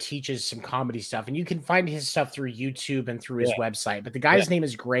guy that teaches some comedy stuff, and you can find his stuff through YouTube and through his website, but the guy's name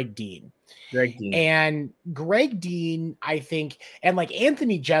is Greg Dean. And Greg Dean, I think, and like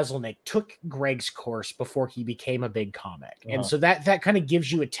Anthony Jeselnik took Greg's course before he became a big comic. And so that kind of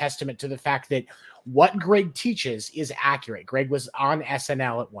gives you a testament to the fact that what Greg teaches is accurate. Greg was on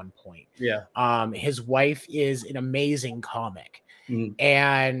SNL at one point. His wife is an amazing comic.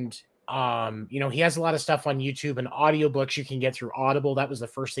 And he has a lot of stuff on YouTube and audiobooks you can get through Audible. That was the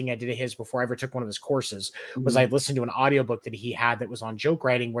first thing I did of his before I ever took one of his courses, was I listened to an audiobook that he had that was on joke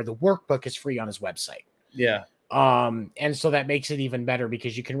writing, where the workbook is free on his website. And so that makes it even better,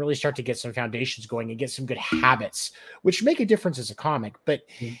 because you can really start to get some foundations going and get some good habits, which make a difference as a comic. But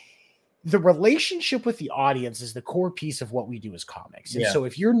the relationship with the audience is the core piece of what we do as comics. And so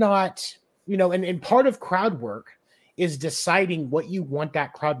if you're not, and part of crowd work is deciding what you want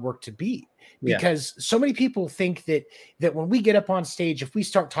that crowd work to be, because so many people think that when we get up on stage, if we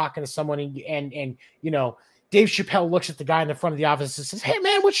start talking to someone and Dave Chappelle looks at the guy in the front of the office and says, "Hey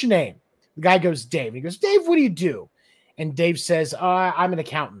man, what's your name?" The guy goes, "Dave." He goes, "Dave, what do you do?" And Dave says, "I'm an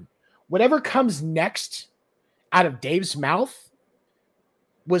accountant." Whatever comes next out of Dave's mouth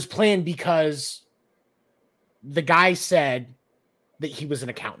was planned because the guy said that he was an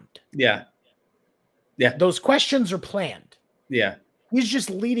accountant. Those questions are planned. He's just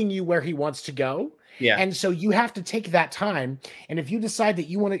leading you where he wants to go. And so you have to take that time. And if you decide that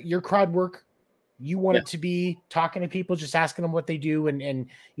you want your crowd work, you want it to be talking to people, just asking them what they do and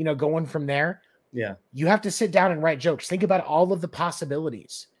going from there. You have to sit down and write jokes. Think about all of the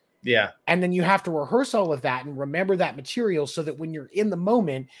possibilities. And then you have to rehearse all of that and remember that material, so that when you're in the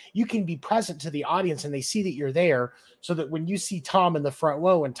moment, you can be present to the audience and they see that you're there, so that when you see Tom in the front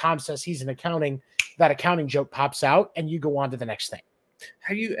row and Tom says he's in accounting, that accounting joke pops out and you go on to the next thing.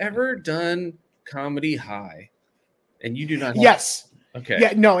 Have you ever done comedy high? And you do not? Yes. Okay.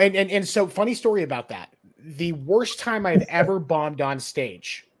 Yeah, no. And so funny story about that. The worst time I've ever bombed on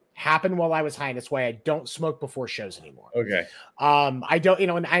stage happened while I was high, and that's why I don't smoke before shows anymore. Okay. I don't,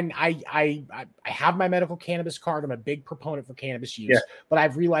 and I have my medical cannabis card. I'm a big proponent for cannabis use, but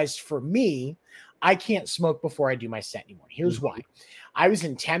I've realized for me, I can't smoke before I do my set anymore. Here's why. I was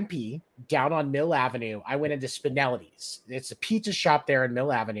in Tempe, down on Mill Avenue. I went into Spinelli's. It's a pizza shop there in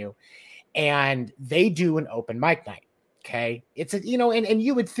Mill Avenue, and they do an open mic night. Okay. It's and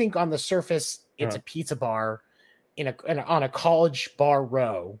you would think on the surface, it's a pizza bar on a college bar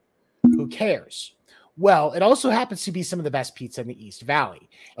row. Who cares? Well, it also happens to be some of the best pizza in the East Valley.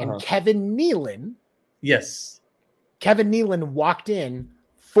 And Kevin Nealon walked in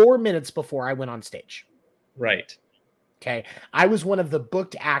 4 minutes before I went on stage. Right. Okay. I was one of the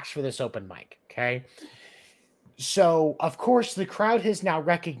booked acts for this open mic. Okay. So, of course, the crowd has now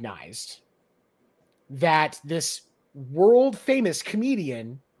recognized that this world famous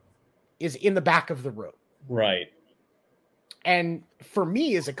comedian is in the back of the room. Right. And for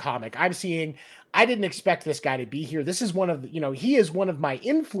me as a comic, I didn't expect this guy to be here. This is one of, he is one of my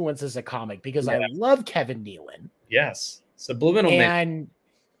influences as a comic because I love Kevin Nealon. Yes. Subliminal Man.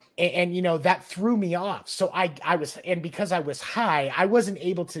 And that threw me off. So I was, and because I was high, I wasn't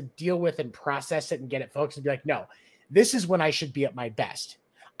able to deal with and process it and get it focused and be like, no, this is when I should be at my best.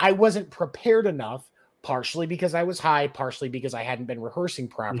 I wasn't prepared enough, partially because I was high, partially because I hadn't been rehearsing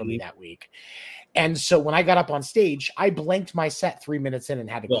properly that week. And so when I got up on stage, I blanked my set 3 minutes in and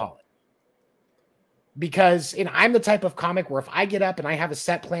had to call it. Because I'm the type of comic where if I get up and I have a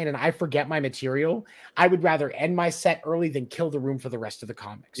set plan and I forget my material, I would rather end my set early than kill the room for the rest of the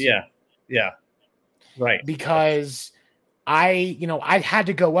comics. Yeah. Yeah. Right. Because I had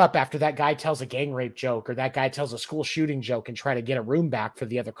to go up after that guy tells a gang rape joke or that guy tells a school shooting joke and try to get a room back for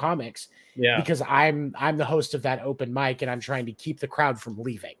the other comics. Yeah. Because I'm the host of that open mic and I'm trying to keep the crowd from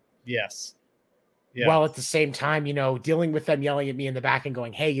leaving. Yes. Yeah. While at the same time, dealing with them yelling at me in the back and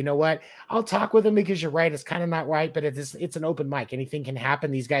going, hey, you know what? I'll talk with them because you're right. It's kind of not right, but it's an open mic. Anything can happen.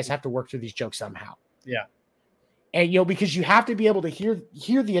 These guys have to work through these jokes somehow. Yeah. And, because you have to be able to hear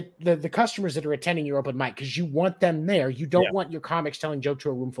the customers that are attending your open mic because you want them there. You don't want your comics telling joke to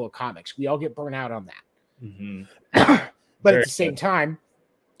a room full of comics. We all get burnt out on that. Mm-hmm. But at the same time,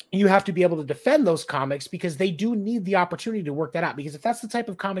 you have to be able to defend those comics because they do need the opportunity to work that out. Because if that's the type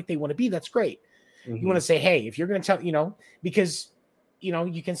of comic they want to be, that's great. Mm-hmm. You want to say, hey, if you're going to tell, because,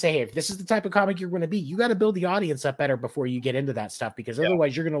 you can say, hey, if this is the type of comic you're going to be, you got to build the audience up better before you get into that stuff, because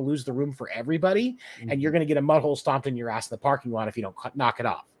otherwise you're going to lose the room for everybody and you're going to get a mud hole stomped in your ass in the parking lot if you don't knock it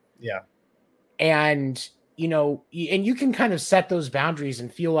off. Yeah. And, and you can kind of set those boundaries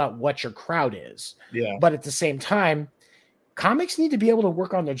and feel out what your crowd is. Yeah. But at the same time, comics need to be able to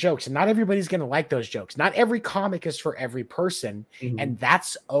work on their jokes, and not everybody's going to like those jokes. Not every comic is for every person, and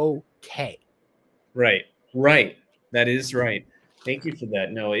that's okay. Right. Right. That is right. Thank you for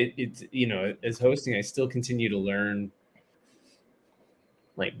that. No, it's, as hosting, I still continue to learn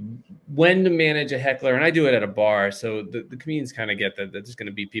like when to manage a heckler, and I do it at a bar. So the comedians kind of get that there's going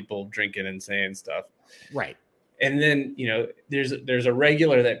to be people drinking and saying stuff. Right. And then, there's a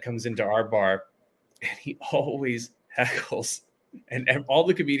regular that comes into our bar and he always heckles, and all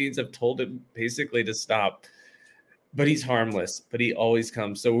the comedians have told him basically to stop. But he's harmless, but he always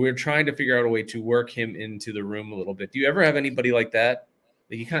comes. So we're trying to figure out a way to work him into the room a little bit. Do you ever have anybody like that?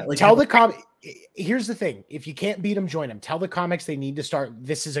 That you kind of like tell the comic. Here's the thing. If you can't beat them, join them. Tell the comics they need to start.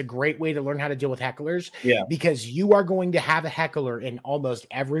 This is a great way to learn how to deal with hecklers. Yeah. Because you are going to have a heckler in almost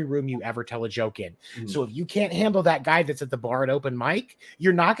every room you ever tell a joke in. Mm-hmm. So if you can't handle that guy that's at the bar at open mic,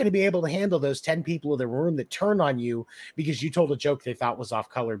 you're not going to be able to handle those 10 people in the room that turn on you because you told a joke they thought was off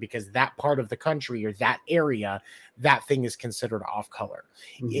color, because that part of the country or that area, that thing is considered off color.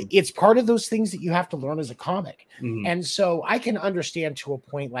 Mm-hmm. It's part of those things that you have to learn as a comic. Mm-hmm. And so I can understand to a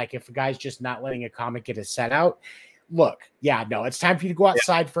point, like if a guy's just not letting a comic get his set out, look, it's time for you to go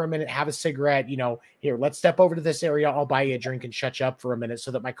outside for a minute, have a cigarette, here, let's step over to this area. I'll buy you a drink and shut you up for a minute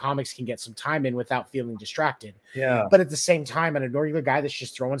so that my comics can get some time in without feeling distracted. Yeah. But at the same time, an regular guy that's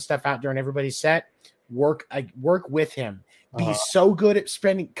just throwing stuff out during everybody's set, work with him. Be so good at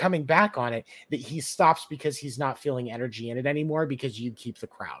coming back on it that he stops because he's not feeling energy in it anymore, because you keep the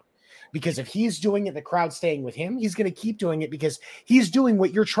crowd. Because if he's doing it, the crowd staying with him, he's going to keep doing it because he's doing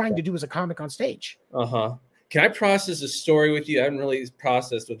what you're trying to do as a comic on stage. Can I process a story with you? I haven't really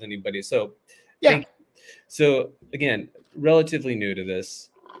processed with anybody. So, yeah. So again, relatively new to this.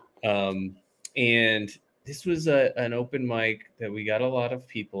 And this was an open mic that we got a lot of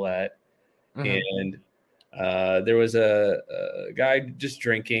people at. And there was a guy just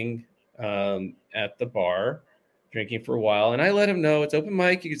drinking at the bar, drinking for a while. And I let him know it's open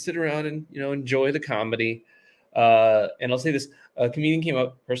mic. You can sit around and, enjoy the comedy. And I'll say this, a comedian came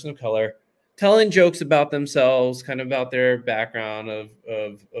up, person of color, telling jokes about themselves, kind of about their background of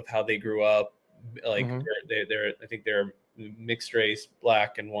how they grew up. Like they're I think they're mixed race,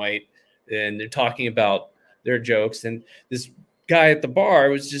 black and white. And they're talking about their jokes. And this guy at the bar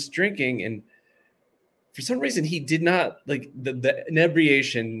was just drinking, and for some reason he did not like the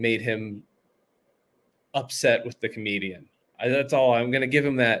inebriation made him upset with the comedian. That's all. I'm going to give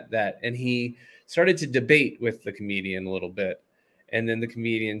him that. And he started to debate with the comedian a little bit. And then the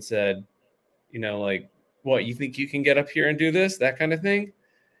comedian said, like, what, you think you can get up here and do this, that kind of thing?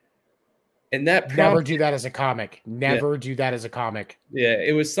 And that never do that as a comic. Never do that as a comic. Yeah,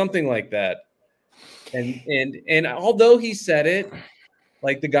 it was something like that. And although he said it,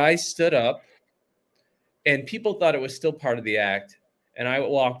 like, the guy stood up And people thought it was still part of the act. And I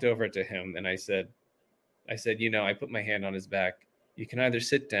walked over to him and I said, I put my hand on his back. You can either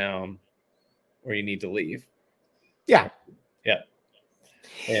sit down or you need to leave. Yeah. Yeah.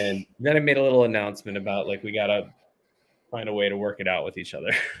 And then I made a little announcement about like, we got to find a way to work it out with each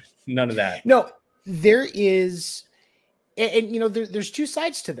other. None of that. No, there is, and there's two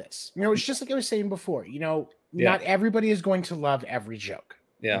sides to this. It's just like I was saying before, not everybody is going to love every joke.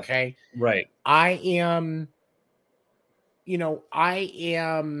 Yeah. Okay. Right. I am when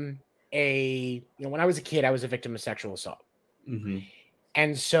I was a kid, I was a victim of sexual assault. Mm-hmm.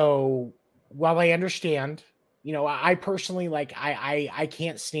 And so while I understand, I personally I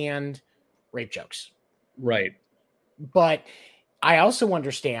can't stand rape jokes. Right. But I also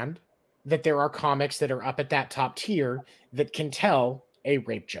understand that there are comics that are up at that top tier that can tell a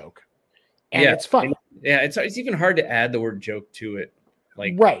rape joke. And it's fun. It's even hard to add the word joke to it.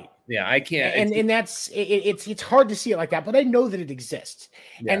 Like, right. Yeah, I can't. And that's it's hard to see it like that, but I know that it exists.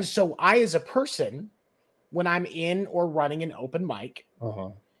 Yeah. And so I, as a person, when I'm in or running an open mic,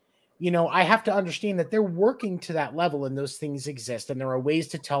 I have to understand that they're working to that level and those things exist. And there are ways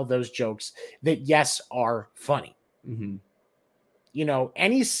to tell those jokes that, yes, are funny. Mm-hmm.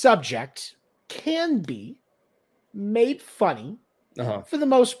 Any subject can be made funny for the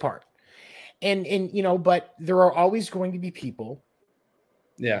most part. And but there are always going to be people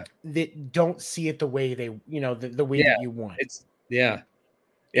that don't see it the way they, the way that you want.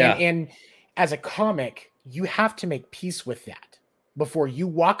 And as a comic, you have to make peace with that before you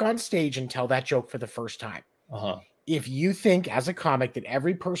walk on stage and tell that joke for the first time. If you think as a comic that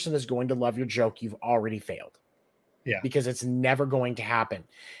every person is going to love your joke, you've already failed. Yeah, because it's never going to happen.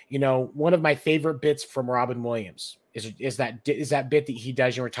 One of my favorite bits from Robin Williams is that bit that he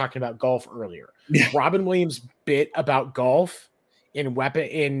does. You were talking about golf earlier. Yeah. Robin Williams' bit about golf in Live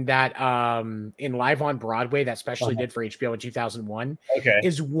on Broadway, that special he did for HBO in 2001,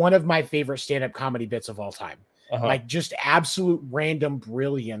 is one of my favorite stand-up comedy bits of all time. Like just absolute random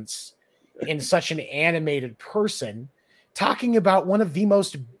brilliance in such an animated person talking about one of the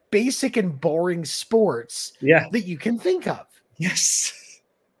most basic and boring sports that you can think of. Yes.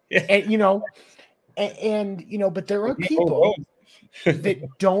 Yeah. And but there are people that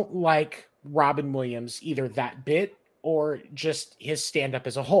don't like Robin Williams, either that bit or just his stand-up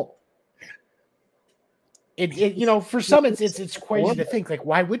as a whole. For some it's crazy to think, like,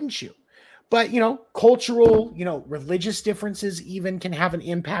 why wouldn't you? But cultural, religious differences even can have an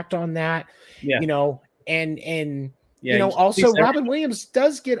impact on that. Yeah. Also Robin Williams he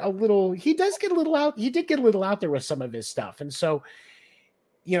did get a little out there with some of his stuff. And so,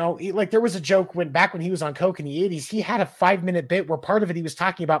 like there was a joke back when he was on coke in the 80s, he had a 5-minute bit where part of it, he was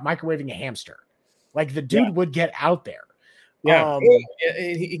talking about microwaving a hamster. Like the dude would get out there. Yeah.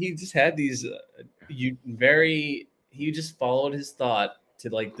 He just had these, he just followed his thought to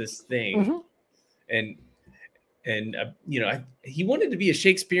like this thing. And he wanted to be a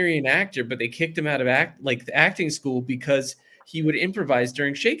Shakespearean actor, but they kicked him out of acting school because he would improvise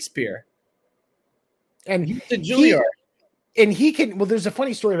during Shakespeare. And he's a Juilliard. There's a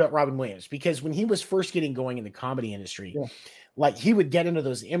funny story about Robin Williams, because when he was first getting going in the comedy industry, like he would get into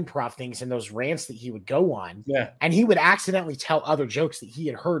those improv things and those rants that he would go on. Yeah. And he would accidentally tell other jokes that he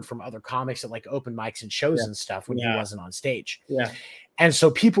had heard from other comics at like open mics and shows and stuff when he wasn't on stage. Yeah. And so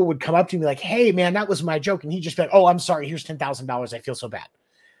people would come up to me like, hey man, that was my joke. And he'd just be like, oh, I'm sorry. Here's $10,000. I feel so bad.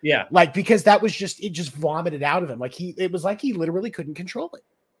 Yeah. Like, because that was it just vomited out of him. Like it was like he literally couldn't control it.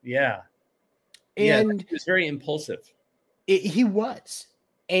 Yeah. And he was very impulsive. He was.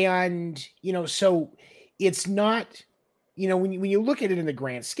 And, so it's not, when you look at it in the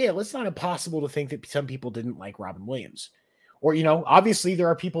grand scale, it's not impossible to think that some people didn't like Robin Williams. Or, obviously there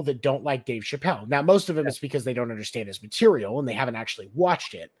are people that don't like Dave Chappelle. Now, most of them is because they don't understand his material and they haven't actually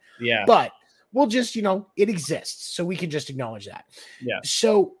watched it. Yeah. But we'll just, it exists. So we can just acknowledge that. Yeah.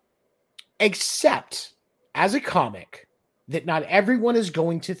 So, except as a comic, that not everyone is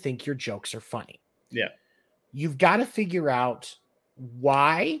going to think your jokes are funny. Yeah. You've got to figure out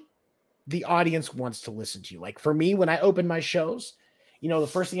why the audience wants to listen to you. Like for me, when I open my shows, the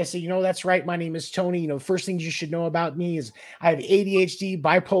first thing I say, that's right, my name is Tony. The first things you should know about me is I have ADHD,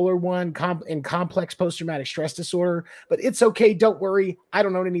 bipolar 1, and complex post-traumatic stress disorder, but it's okay. Don't worry. I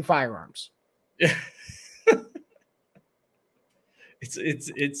don't own any firearms. It's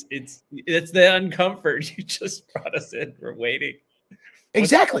the uncomfort. You just brought us in. We're waiting.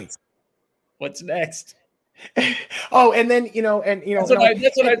 Exactly. What's next? Oh, and then that's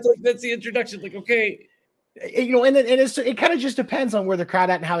the introduction. Like, okay. It kind of just depends on where the crowd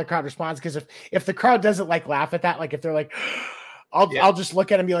at and how the crowd responds. Because if the crowd doesn't like laugh at that, like if they're like, I'll just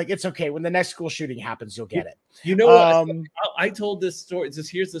look at it and be like, it's okay. When the next school shooting happens, you'll get it. You know what? I told this story.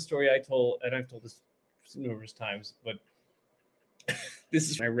 Here's the story I told, and I've told this numerous times, but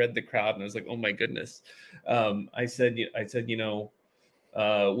this is when I read the crowd and I was like, oh my goodness. I said, you know,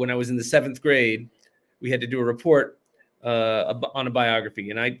 when I was in the 7th grade, we had to do a report on a biography,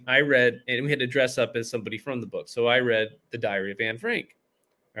 and I read, and we had to dress up as somebody from the book. So I read The Diary of Anne Frank.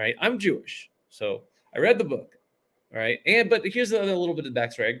 All right, I'm Jewish, so I read the book. All right, but here's a little bit of the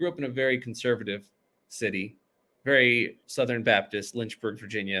backstory. I grew up in a very conservative city, very Southern Baptist, Lynchburg,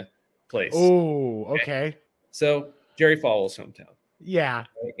 Virginia place. Oh, okay. So Jerry Falwell's hometown. Yeah,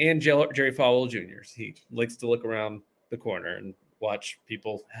 and Jerry Falwell Jr. He likes to look around the corner and watch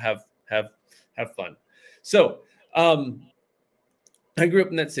people have fun. So I grew up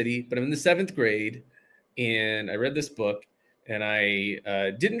in that city, but I'm in the 7th grade, and I read this book. And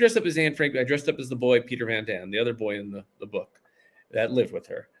I didn't dress up as Anne Frank. I dressed up as the boy, Peter Van Dam, the other boy in the book that lived with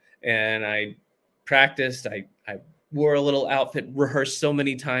her. And I practiced. I wore a little outfit, rehearsed so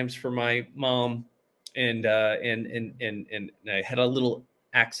many times for my mom. And I had a little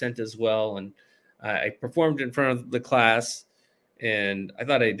accent as well. And I performed in front of the class. And I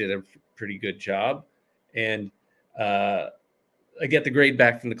thought I did a pretty good job. And I get the grade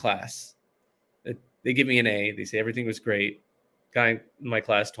back from the class. They give me an A. They say everything was great. Guy in my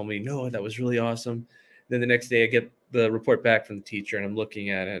class told me, no, that was really awesome. Then the next day I get the report back from the teacher, and I'm looking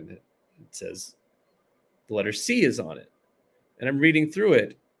at it, and it says the letter C is on it. And I'm reading through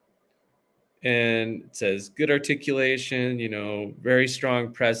it, and it says good articulation, you know, very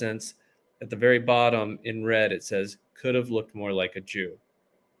strong presence. At the very bottom in red, it says could have looked more like a Jew.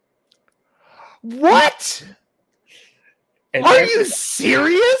 What? Are you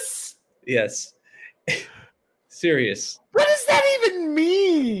serious? Yes. Serious. What does that even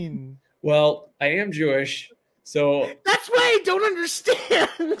mean? Well, I am Jewish, so that's what I don't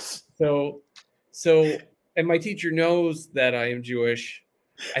understand. So, and my teacher knows that I am Jewish.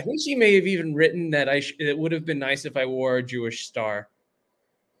 I think she may have even written that it would have been nice if I wore a Jewish star.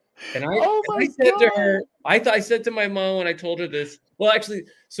 And I said to her, I said to my mom when I told her this. Well, actually,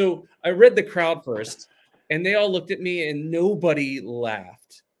 so I read the crowd first, and they all looked at me, and nobody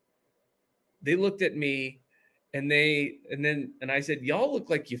laughed. They looked at me. And I said, y'all look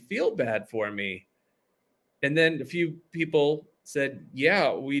like you feel bad for me. And then a few people said,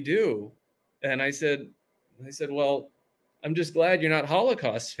 yeah, we do. And I said, well, I'm just glad you're not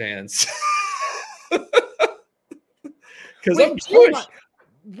Holocaust fans. Because I'm Jewish.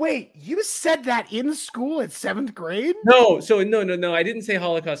 Wait, you said that in school at 7th grade? No. So no. I didn't say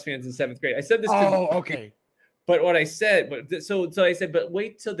Holocaust fans in 7th grade. I said this. Oh, okay. But what I said, so I said, but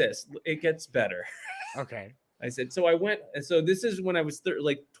wait till this. It gets better. Okay. I said, so I went, and so this is when I was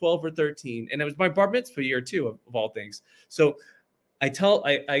like 12 or 13, and it was my bar mitzvah year too, of all things. So I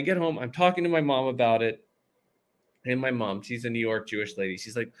get home, I'm talking to my mom about it, and my mom, she's a New York Jewish lady.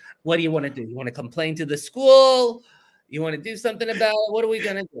 She's like, what do you want to do? You want to complain to the school? You want to do something about it? What are we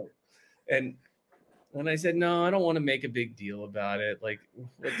going to do? And I said, no, I don't want to make a big deal about it. Like,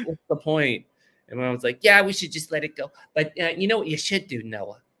 what's the point? And my mom was like, yeah, we should just let it go. But you know what you should do,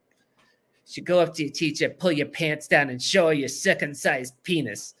 Noah? You should go up to your teacher, pull your pants down, and show her your circumcised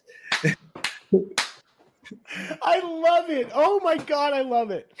penis. I love it. Oh my God, I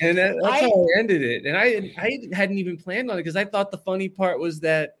love it. And that's how I ended it. And I hadn't even planned on it because I thought the funny part was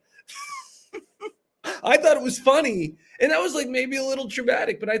that I thought it was funny. And that was like maybe a little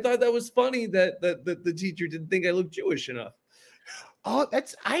traumatic, but I thought that was funny that the teacher didn't think I looked Jewish enough. Oh,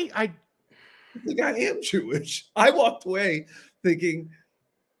 that's I think I am Jewish. I walked away thinking,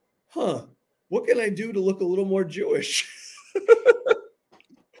 what can I do to look a little more Jewish?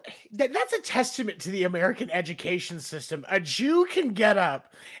 That's a testament to the American education system. A Jew can get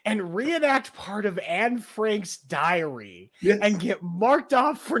up and reenact part of Anne Frank's diary and get marked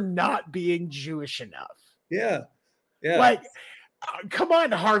off for not being Jewish enough. Yeah. Like, come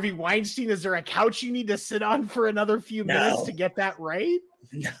on, Harvey Weinstein. Is there a couch you need to sit on for another few minutes to get that right?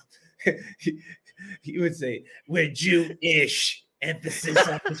 No. He would say, we're Jewish. Emphasis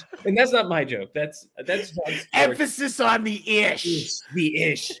on this. And that's not my joke. That's emphasis on the ish. The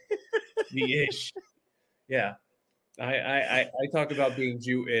ish. Yeah. I talk about being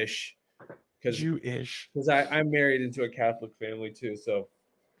Jewish because I'm married into a Catholic family too, so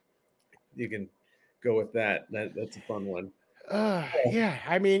you can go with that. That's a fun one. Yeah,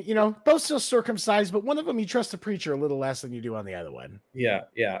 I mean, you know, both still circumcised, but one of them you trust the preacher a little less than you do on the other one. Yeah.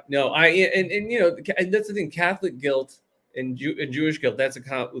 No, and you know, that's the thing. Catholic guilt and Jewish guilt, that's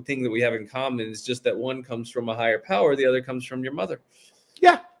a thing that we have in common. It's just that one comes from a higher power, the other comes from your mother.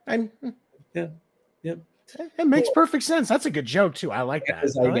 Yeah, yeah. It makes perfect sense. That's a good joke too. I like that.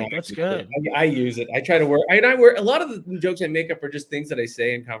 That's good. I use it. I try to work. I work. A lot of the jokes I make up are just things that I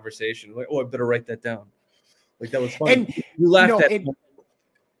say in conversation. Like, oh, I better write that down. Like that was funny. And you laughed at.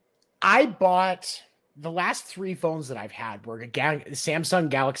 I bought the last 3 phones that I've had were Samsung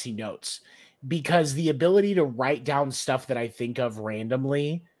Galaxy Notes, because the ability to write down stuff that I think of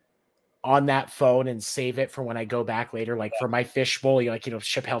randomly on that phone and save it for when I go back later, like for my fishbowl,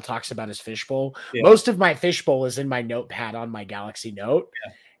 Chappelle talks about his fishbowl. Yeah. Most of my fishbowl is in my notepad on my Galaxy Note.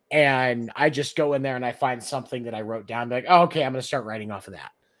 Yeah. And I just go in there and I find something that I wrote down, like, oh, okay, I'm going to start writing off of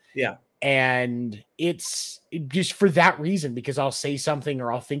that. Yeah. And it's just for that reason, because I'll say something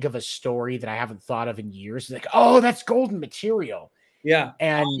or I'll think of a story that I haven't thought of in years. Like, oh, that's golden material. Yeah.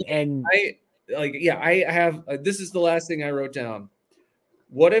 And I have, this is the last thing I wrote down.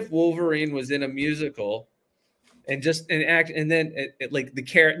 What if Wolverine was in a musical and just an act, and then like the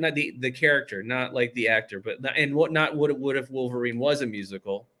character, not the character, not like the actor, but what if Wolverine was a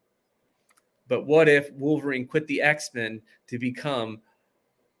musical? But what if Wolverine quit the X-Men to become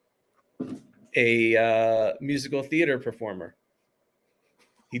a musical theater performer?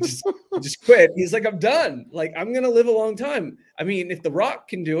 He just quit. He's like, I'm done. Like, I'm going to live a long time. I mean, if The Rock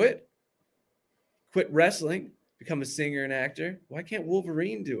can do it, quit wrestling, become a singer and actor, why can't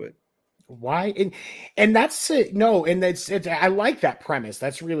Wolverine do it? Why? And that's it. No, and it's I like that premise.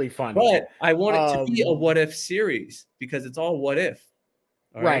 That's really fun. But I want it to be a what if series, because it's all what if.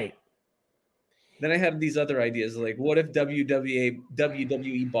 All right. Then I have these other ideas, like what if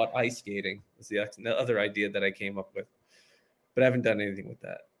WWE bought ice skating? That's the other idea that I came up with. But I haven't done anything with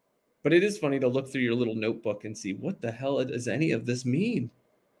that. But it is funny to look through your little notebook and see, what the hell does any of this mean?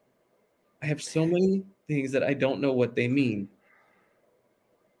 I have so many things that I don't know what they mean.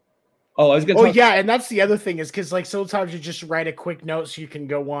 Oh, I was going to talk. Yeah, and that's the other thing, is because like sometimes you just write a quick note so you can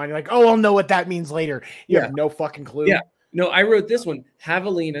go on. You're like, oh, I'll know what that means later. You have no fucking clue. Yeah. No, I wrote this one,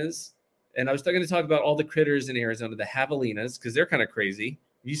 javelinas. And I was going to talk about all the critters in Arizona, the javelinas, because they're kind of crazy.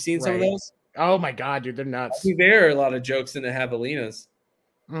 Have you seen some of those? Oh my God, dude, they're nuts. I think there are a lot of jokes in the javelinas.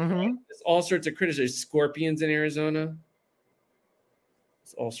 Mm-hmm. There's all sorts of critters. There's scorpions in Arizona.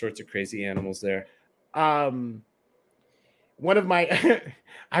 There's all sorts of crazy animals there. One of my,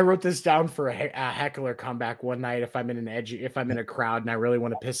 I wrote this down for a heckler comeback one night. If I'm in a crowd and I really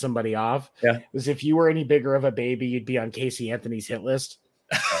want to piss somebody off, was if you were any bigger of a baby, you'd be on Casey Anthony's hit list.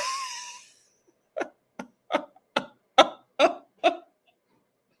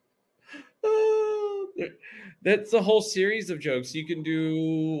 That's a whole series of jokes. You can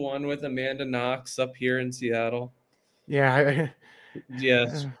do one with Amanda Knox up here in Seattle. Yeah.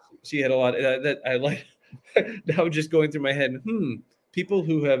 Yes. She had a lot that I like. Now just going through my head. People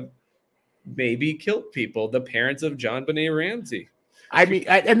who have maybe killed people. The parents of John Benet Ramsey. I mean,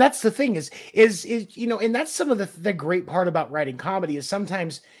 and that's the thing is, and that's some of the great part about writing comedy is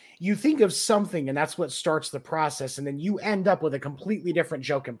sometimes you think of something and that's what starts the process. And then you end up with a completely different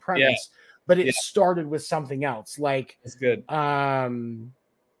joke and premise. Yeah. But it started with something else. Like, that's good. Hold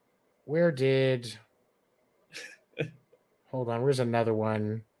on, where's another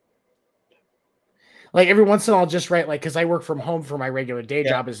one? Like every once in a while, I'll just write, like, because I work from home for my regular day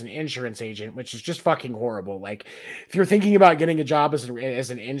job as an insurance agent, which is just fucking horrible. Like, if you're thinking about getting a job as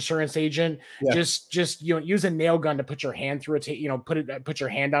an insurance agent, just use a nail gun to put your hand through put your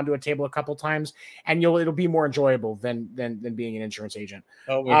hand onto a table a couple times, and it'll be more enjoyable than being an insurance agent.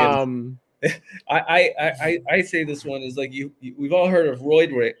 Oh my goodness. I say this one is like we've all heard of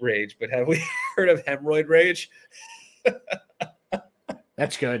roid rage, but have we heard of hemorrhoid rage?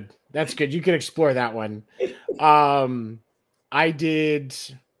 That's good. That's good. You can explore that one. I did.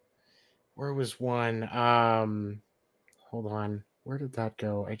 Where was one? Hold on. Where did that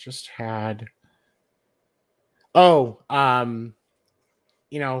go? I just had.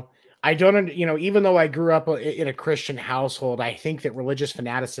 I don't, even though I grew up in a Christian household, I think that religious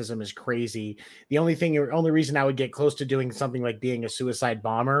fanaticism is crazy. The only reason I would get close to doing something like being a suicide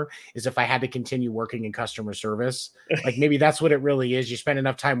bomber is if I had to continue working in customer service. Like maybe that's what it really is. You spend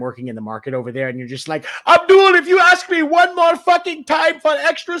enough time working in the market over there and you're just like, Abdul, if you ask me one more fucking time for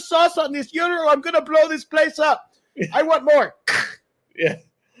extra sauce on this euro, I'm going to blow this place up. I want more. Yeah.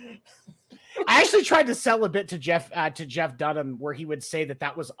 I actually tried to sell a bit to Jeff Dunham, where he would say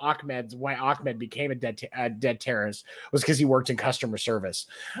that was why Ahmed became a dead terrorist, was because he worked in customer service.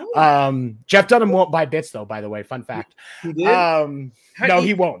 Jeff Dunham won't buy bits, though. By the way, fun fact. He did? No,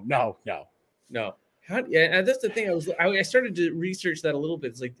 he won't. No. And that's the thing. I started to research that a little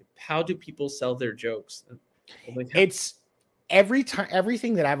bit. It's like, how do people sell their jokes? It's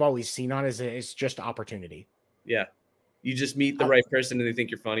everything that I've always seen on is just opportunity. Yeah, you just meet the right person and they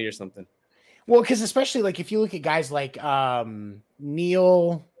think you're funny or something. Well, because especially like if you look at guys like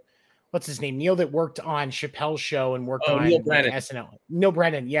Neil, what's his name? Neil that worked on Chappelle's show and worked Neil on like Brennan. SNL. Neil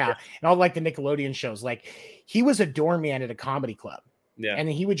Brennan, Yeah. and all like the Nickelodeon shows. Like he was a doorman at a comedy club. Yeah. And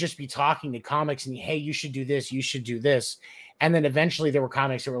then he would just be talking to comics and, hey, you should do this, you should do this. And then eventually there were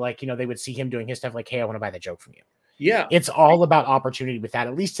comics that were like, they would see him doing his stuff like, hey, I want to buy that joke from you. Yeah. It's all about opportunity with that,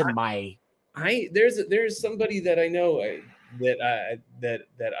 at least in my. There's somebody that I know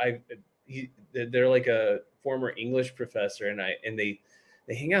they're like a former English professor, and they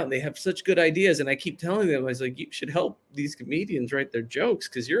hang out and they have such good ideas. And I keep telling them, I was like, you should help these comedians write their jokes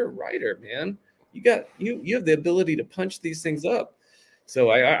because you're a writer, man. You have the ability to punch these things up.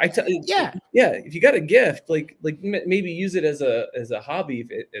 So I tell you, yeah, if you got a gift, like maybe use it as a hobby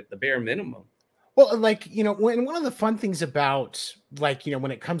at the bare minimum. Well, like, when one of the fun things about like, when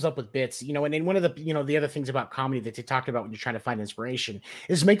it comes up with bits, and then one of the, the other things about comedy that they talked about when you're trying to find inspiration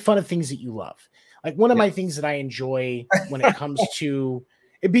is make fun of things that you love. Like one of my things that I enjoy when it comes to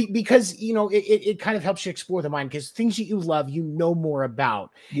because it kind of helps you explore the mind, because things that you love, more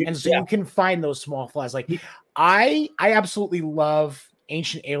about. And so you can find those small flaws. Like I absolutely love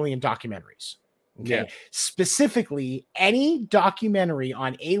ancient alien documentaries. Okay. Yeah. Specifically, any documentary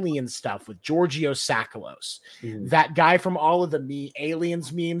on alien stuff with Giorgio Tsakos, that guy from all of the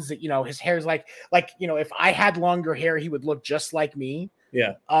aliens memes that, his hair is like, if I had longer hair, he would look just like me.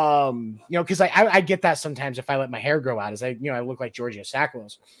 Yeah. Because I get that sometimes if I let my hair grow out, as I look like Giorgio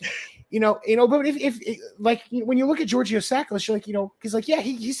Tsakos. But if like when you look at Giorgio Tsakos, you're like, because like, yeah,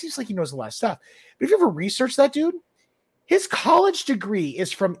 he seems like he knows a lot of stuff. But if you ever research that dude, his college degree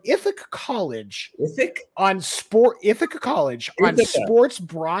is from Ithaca College on sports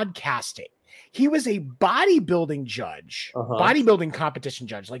broadcasting. He was a bodybuilding judge, bodybuilding competition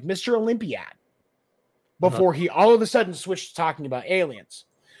judge, like Mr. Olympiad, before he all of a sudden switched to talking about aliens.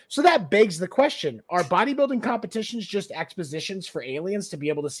 So that begs the question, are bodybuilding competitions just expositions for aliens to be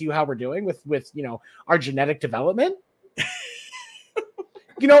able to see how we're doing with our genetic development?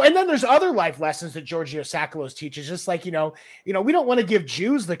 And then there's other life lessons that Giorgio Tsakos teaches, just like, we don't want to give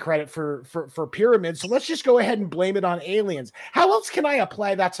Jews the credit for pyramids. So let's just go ahead and blame it on aliens. How else can I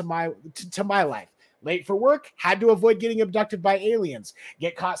apply that to my life? Late for work, had to avoid getting abducted by aliens.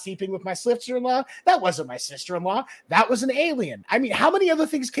 Get caught sleeping with my sister-in-law. That wasn't my sister-in-law. That was an alien. I mean, how many other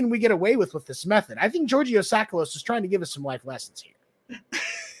things can we get away with this method? I think Giorgio Tsakos is trying to give us some life lessons here.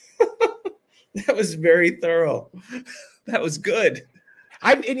 That was very thorough. That was good.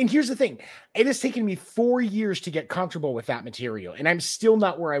 And here's the thing. It has taken me 4 years to get comfortable with that material, and I'm still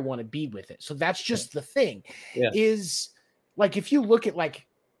not where I want to be with it. So that's just the thing. Is like, if you look at like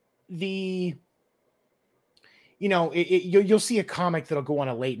the, you'll see a comic that'll go on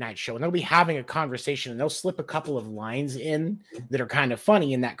a late night show and they'll be having a conversation and they'll slip a couple of lines in that are kind of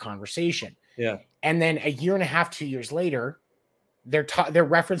funny in that conversation. Yeah. And then a year and a half, 2 years later, they're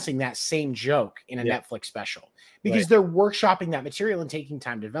referencing that same joke in a Netflix special, because they're workshopping that material and taking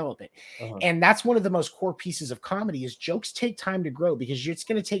time to develop it. And that's one of the most core pieces of comedy, is jokes take time to grow, because it's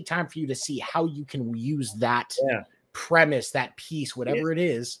going to take time for you to see how you can use that premise, that piece, whatever it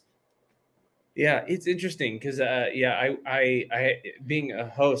is. Yeah, it's interesting because I being a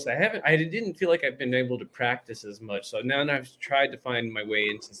host, I didn't feel like I've been able to practice as much. So now I've tried to find my way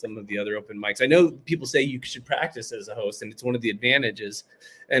into some of the other open mics. I know people say you should practice as a host, and it's one of the advantages.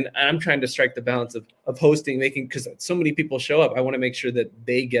 And I'm trying to strike the balance of hosting, because so many people show up. I want to make sure that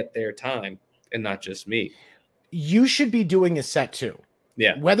they get their time and not just me. You should be doing a set too.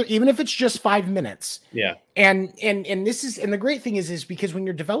 Yeah. Even if it's just 5 minutes. Yeah. And the great thing is because when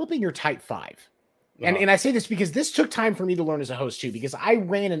you're developing your type 5, and I say this because this took time for me to learn as a host too, because I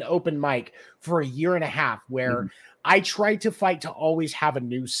ran an open mic for a year and a half where I tried to fight to always have a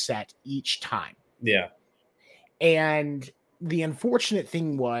new set each time. Yeah. And the unfortunate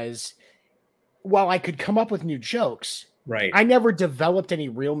thing was, while I could come up with new jokes, I never developed any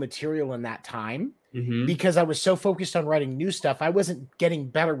real material in that time. Because I was so focused on writing new stuff, I wasn't getting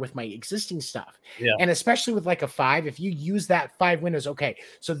better with my existing stuff. Yeah. And especially with like a 5, if you use that 5 windows, okay,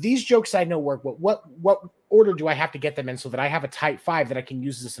 so these jokes I know work, but what order do I have to get them in so that I have a type 5 that I can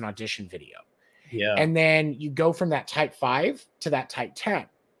use as an audition video? Yeah. And then you go from that type 5 to that type 10.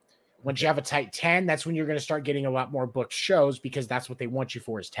 Once you have a type 10, that's when you're going to start getting a lot more booked shows, because that's what they want you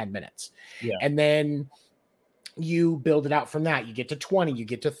for, is 10 minutes. Yeah. And then you build it out from that. You get to 20, you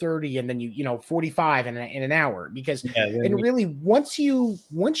get to 30, and then you 45 in an hour, because really once you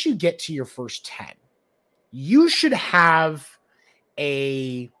get to your first 10, you should have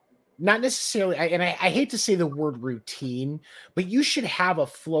a, not necessarily, and I hate to say the word routine, but you should have a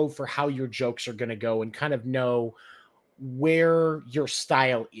flow for how your jokes are going to go and kind of know where your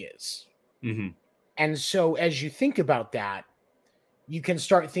style is. And so as you think about that, you can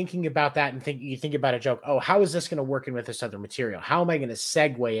start thinking about that and you think about a joke. Oh, how is this going to work in with this other material? How am I going to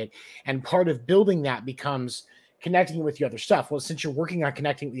segue it? And part of building that becomes connecting with the other stuff. Well, since you're working on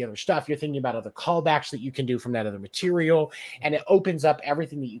connecting with the other stuff, you're thinking about other callbacks that you can do from that other material. And it opens up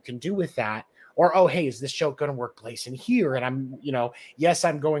everything that you can do with that. Or, oh, hey, is this joke going to work place in here? And I'm, yes,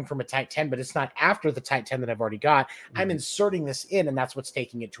 I'm going from a tight 10, but it's not after the tight 10 that I've already got. I'm inserting this in, and that's what's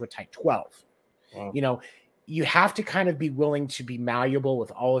taking it to a tight 12. Wow. You have to kind of be willing to be malleable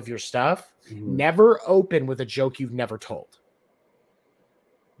with all of your stuff. Never open with a joke you've never told.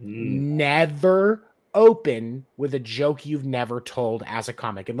 Never open with a joke you've never told as a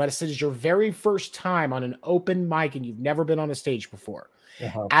comic. Unless it is your very first time on an open mic and you've never been on a stage before.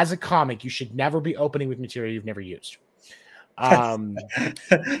 As a comic, you should never be opening with material you've never used. I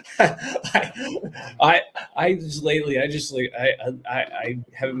just lately, I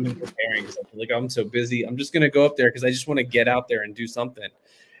haven't been preparing because I feel like I'm so busy. I'm just gonna go up there because I just want to get out there and do something.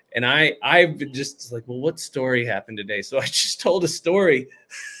 And I've been just like, well, what story happened today? So I just told a story.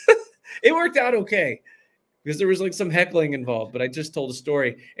 It worked out okay because there was like some heckling involved, but I just told a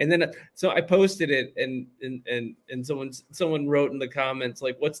story. And then so I posted it, and someone wrote in the comments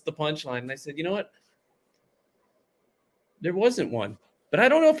like, "What's the punchline?" And I said, you know what? There wasn't one, but I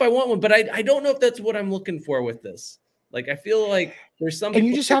don't know if I want one, but I don't know if that's what I'm looking for with this. Like, I feel like there's something. And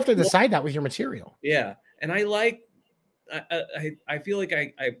you just have to decide that with your material. Yeah. And I feel like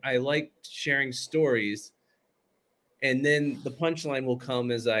I like sharing stories, and then the punchline will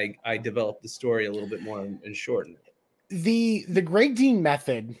come as I develop the story a little bit more and shorten it. The Greg Dean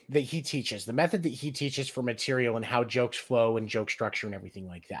method that he teaches, the method that he teaches for material and how jokes flow and joke structure and everything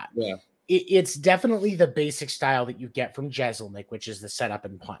like that. Yeah. It's definitely the basic style that you get from Jeselnik, which is the setup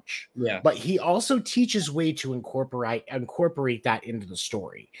and punch. Yeah. But he also teaches way to incorporate that into the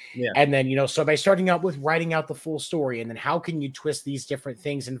story. Yeah. And then, so by starting out with writing out the full story, and then how can you twist these different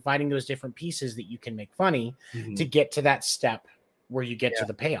things and finding those different pieces that you can make funny to get to that step where you get to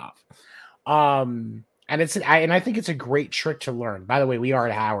the payoff. And I think it's a great trick to learn. By the way, we are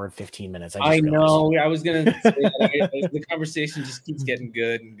at an hour and 15 minutes. I know. I was gonna say that. The conversation just keeps getting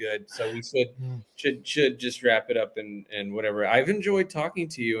good and good. So we should just wrap it up and whatever. I've enjoyed talking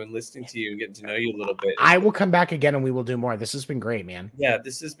to you and listening to you and getting to know you a little bit. I will come back again and we will do more. This has been great, man. Yeah,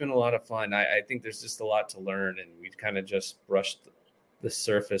 this has been a lot of fun. I think there's just a lot to learn, and we kind of just brushed the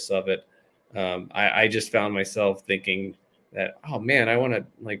surface of it. I just found myself thinking that, oh man, I want to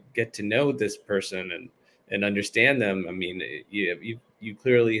like get to know this person and understand them. I mean, you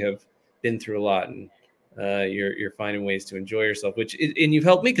clearly have been through a lot, and you're finding ways to enjoy yourself, and you've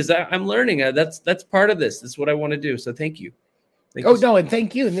helped me because I'm learning. That's part of this. This is what I want to do. So thank you. And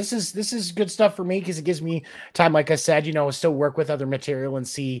thank you. And this is good stuff for me because it gives me time, like I said, still work with other material and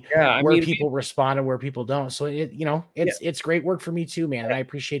see where people respond and where people don't. So it's great work for me too, man. And I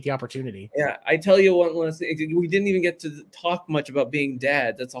appreciate the opportunity. Yeah, I tell you one last thing. We didn't even get to talk much about being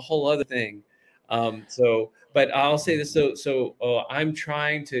dad. That's a whole other thing. But I'll say this. So I'm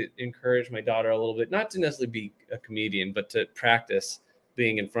trying to encourage my daughter a little bit, not to necessarily be a comedian, but to practice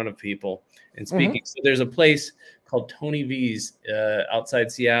being in front of people and speaking. So there's a place called Tony V's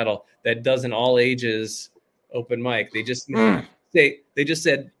outside Seattle that does an all ages open mic. They just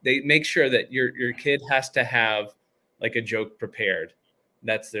said they make sure that your kid has to have like a joke prepared.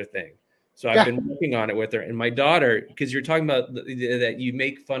 That's their thing. So I've been working on it with her. And my daughter, because you're talking about that you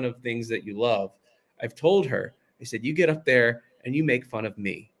make fun of things that you love. I've told her, I said, you get up there and you make fun of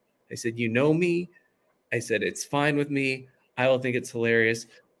me. I said, you know me. I said, it's fine with me. I will think it's hilarious.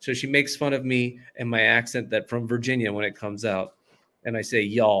 So she makes fun of me and my accent that from Virginia when it comes out. And I say,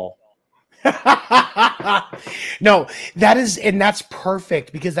 y'all. No, that's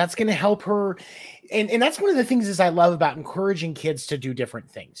perfect because that's going to help her. And that's one of the things is I love about encouraging kids to do different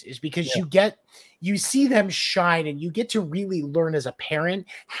things is because you see them shine and you get to really learn as a parent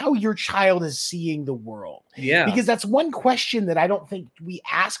how your child is seeing the world. Yeah. Because that's one question that I don't think we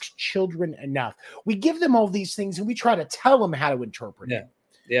ask children enough. We give them all these things and we try to tell them how to interpret it.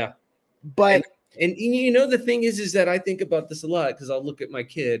 Yeah. But and the thing is that I think about this a lot because I'll look at my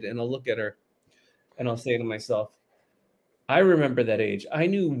kid and I'll look at her and I'll say to myself, I remember that age. I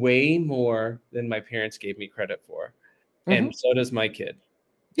knew way more than my parents gave me credit for. And so does my kid.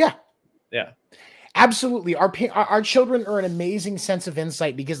 Yeah. Yeah. Absolutely. Our children are an amazing sense of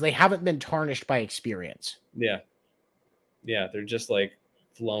insight because they haven't been tarnished by experience. Yeah. Yeah. They're just like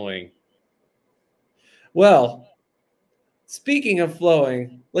flowing. Well, speaking of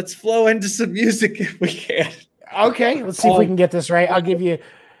flowing, let's flow into some music if we can. Okay. Let's see if we can get this right. I'll give you.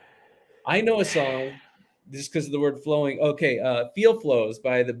 I know a song just because of the word flowing. Okay, Feel Flows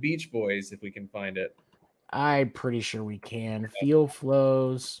by the Beach Boys, if we can find it. I'm pretty sure we can. Feel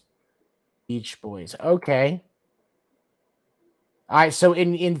Flows, Beach Boys. Okay. All right, so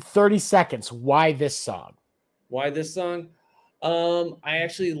in 30 seconds, why this song? Why this song? I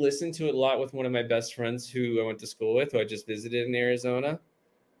actually listened to it a lot with one of my best friends who I went to school with, who I just visited in Arizona,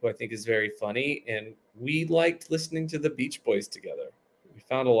 who I think is very funny. And we liked listening to the Beach Boys together. We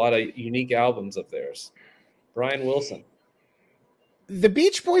found a lot of unique albums of theirs. Brian Wilson. The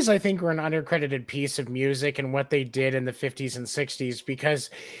Beach Boys, I think, were an undercredited piece of music and what they did in the 50s and 60s because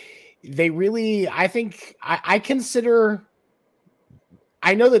they really, I think, I consider,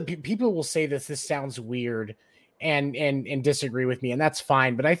 I know that people will say this sounds weird and disagree with me, and that's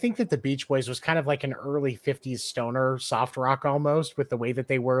fine. But I think that the Beach Boys was kind of like an early 50s stoner soft rock almost, with the way that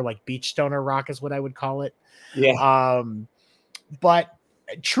they were, like beach stoner rock is what I would call it. Yeah. But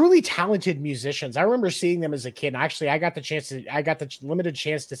truly talented musicians. I remember seeing them as a kid. Actually, I got the limited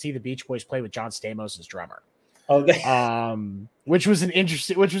chance to see the Beach Boys play with John Stamos as drummer. Which was an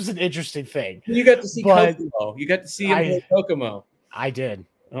interesting thing. You got to see Kokomo. You got to see him play Kokomo. I did.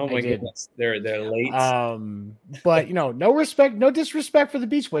 Oh my goodness, they're late. But no disrespect for the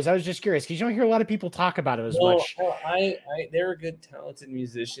Beach Boys. I was just curious because you don't hear a lot of people talk about it as much. They're good, talented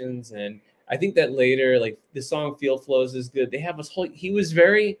musicians, and I think that later, like the song "Feel Flows" is good. They have this whole.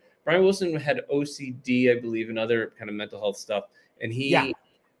 Brian Wilson had OCD, I believe, and other kind of mental health stuff, and he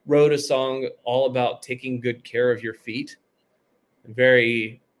wrote a song all about taking good care of your feet.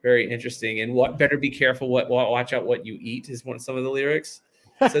 Very, very interesting. And what better be careful watch out what you eat is some of the lyrics.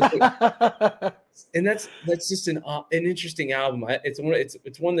 So and that's just an interesting album.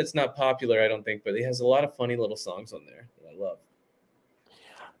 It's one that's not popular, I don't think, but it has a lot of funny little songs on there that I love.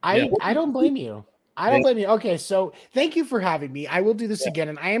 I don't blame you. I don't blame you. Okay, so thank you for having me. I will do this again,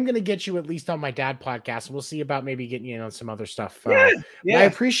 and I am going to get you at least on my dad podcast. We'll see about maybe getting you on some other stuff. I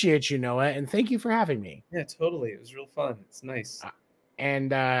appreciate you, Noah, and thank you for having me. Yeah, totally. It was real fun. It's nice.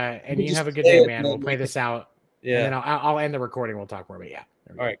 And you have a good day, man. We'll play this out. Yeah. And then I'll end the recording. We'll talk more. But yeah.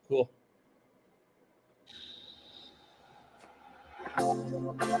 All right, cool.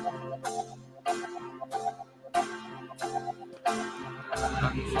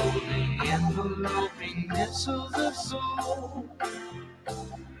 Unfolding enveloping missiles of soul,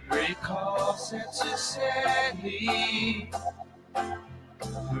 recall senses sadly,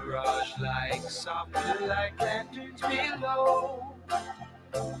 mirage like softly like lanterns below,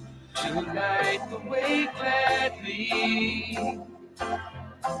 to light the way gladly,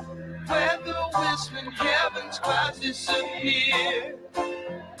 where the whistling heavens clouds disappear,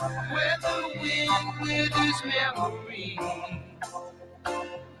 where the wind withers memory,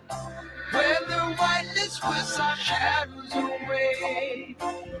 where the whiteness whisks our shadows away.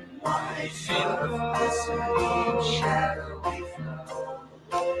 Why feel the shadowy flow?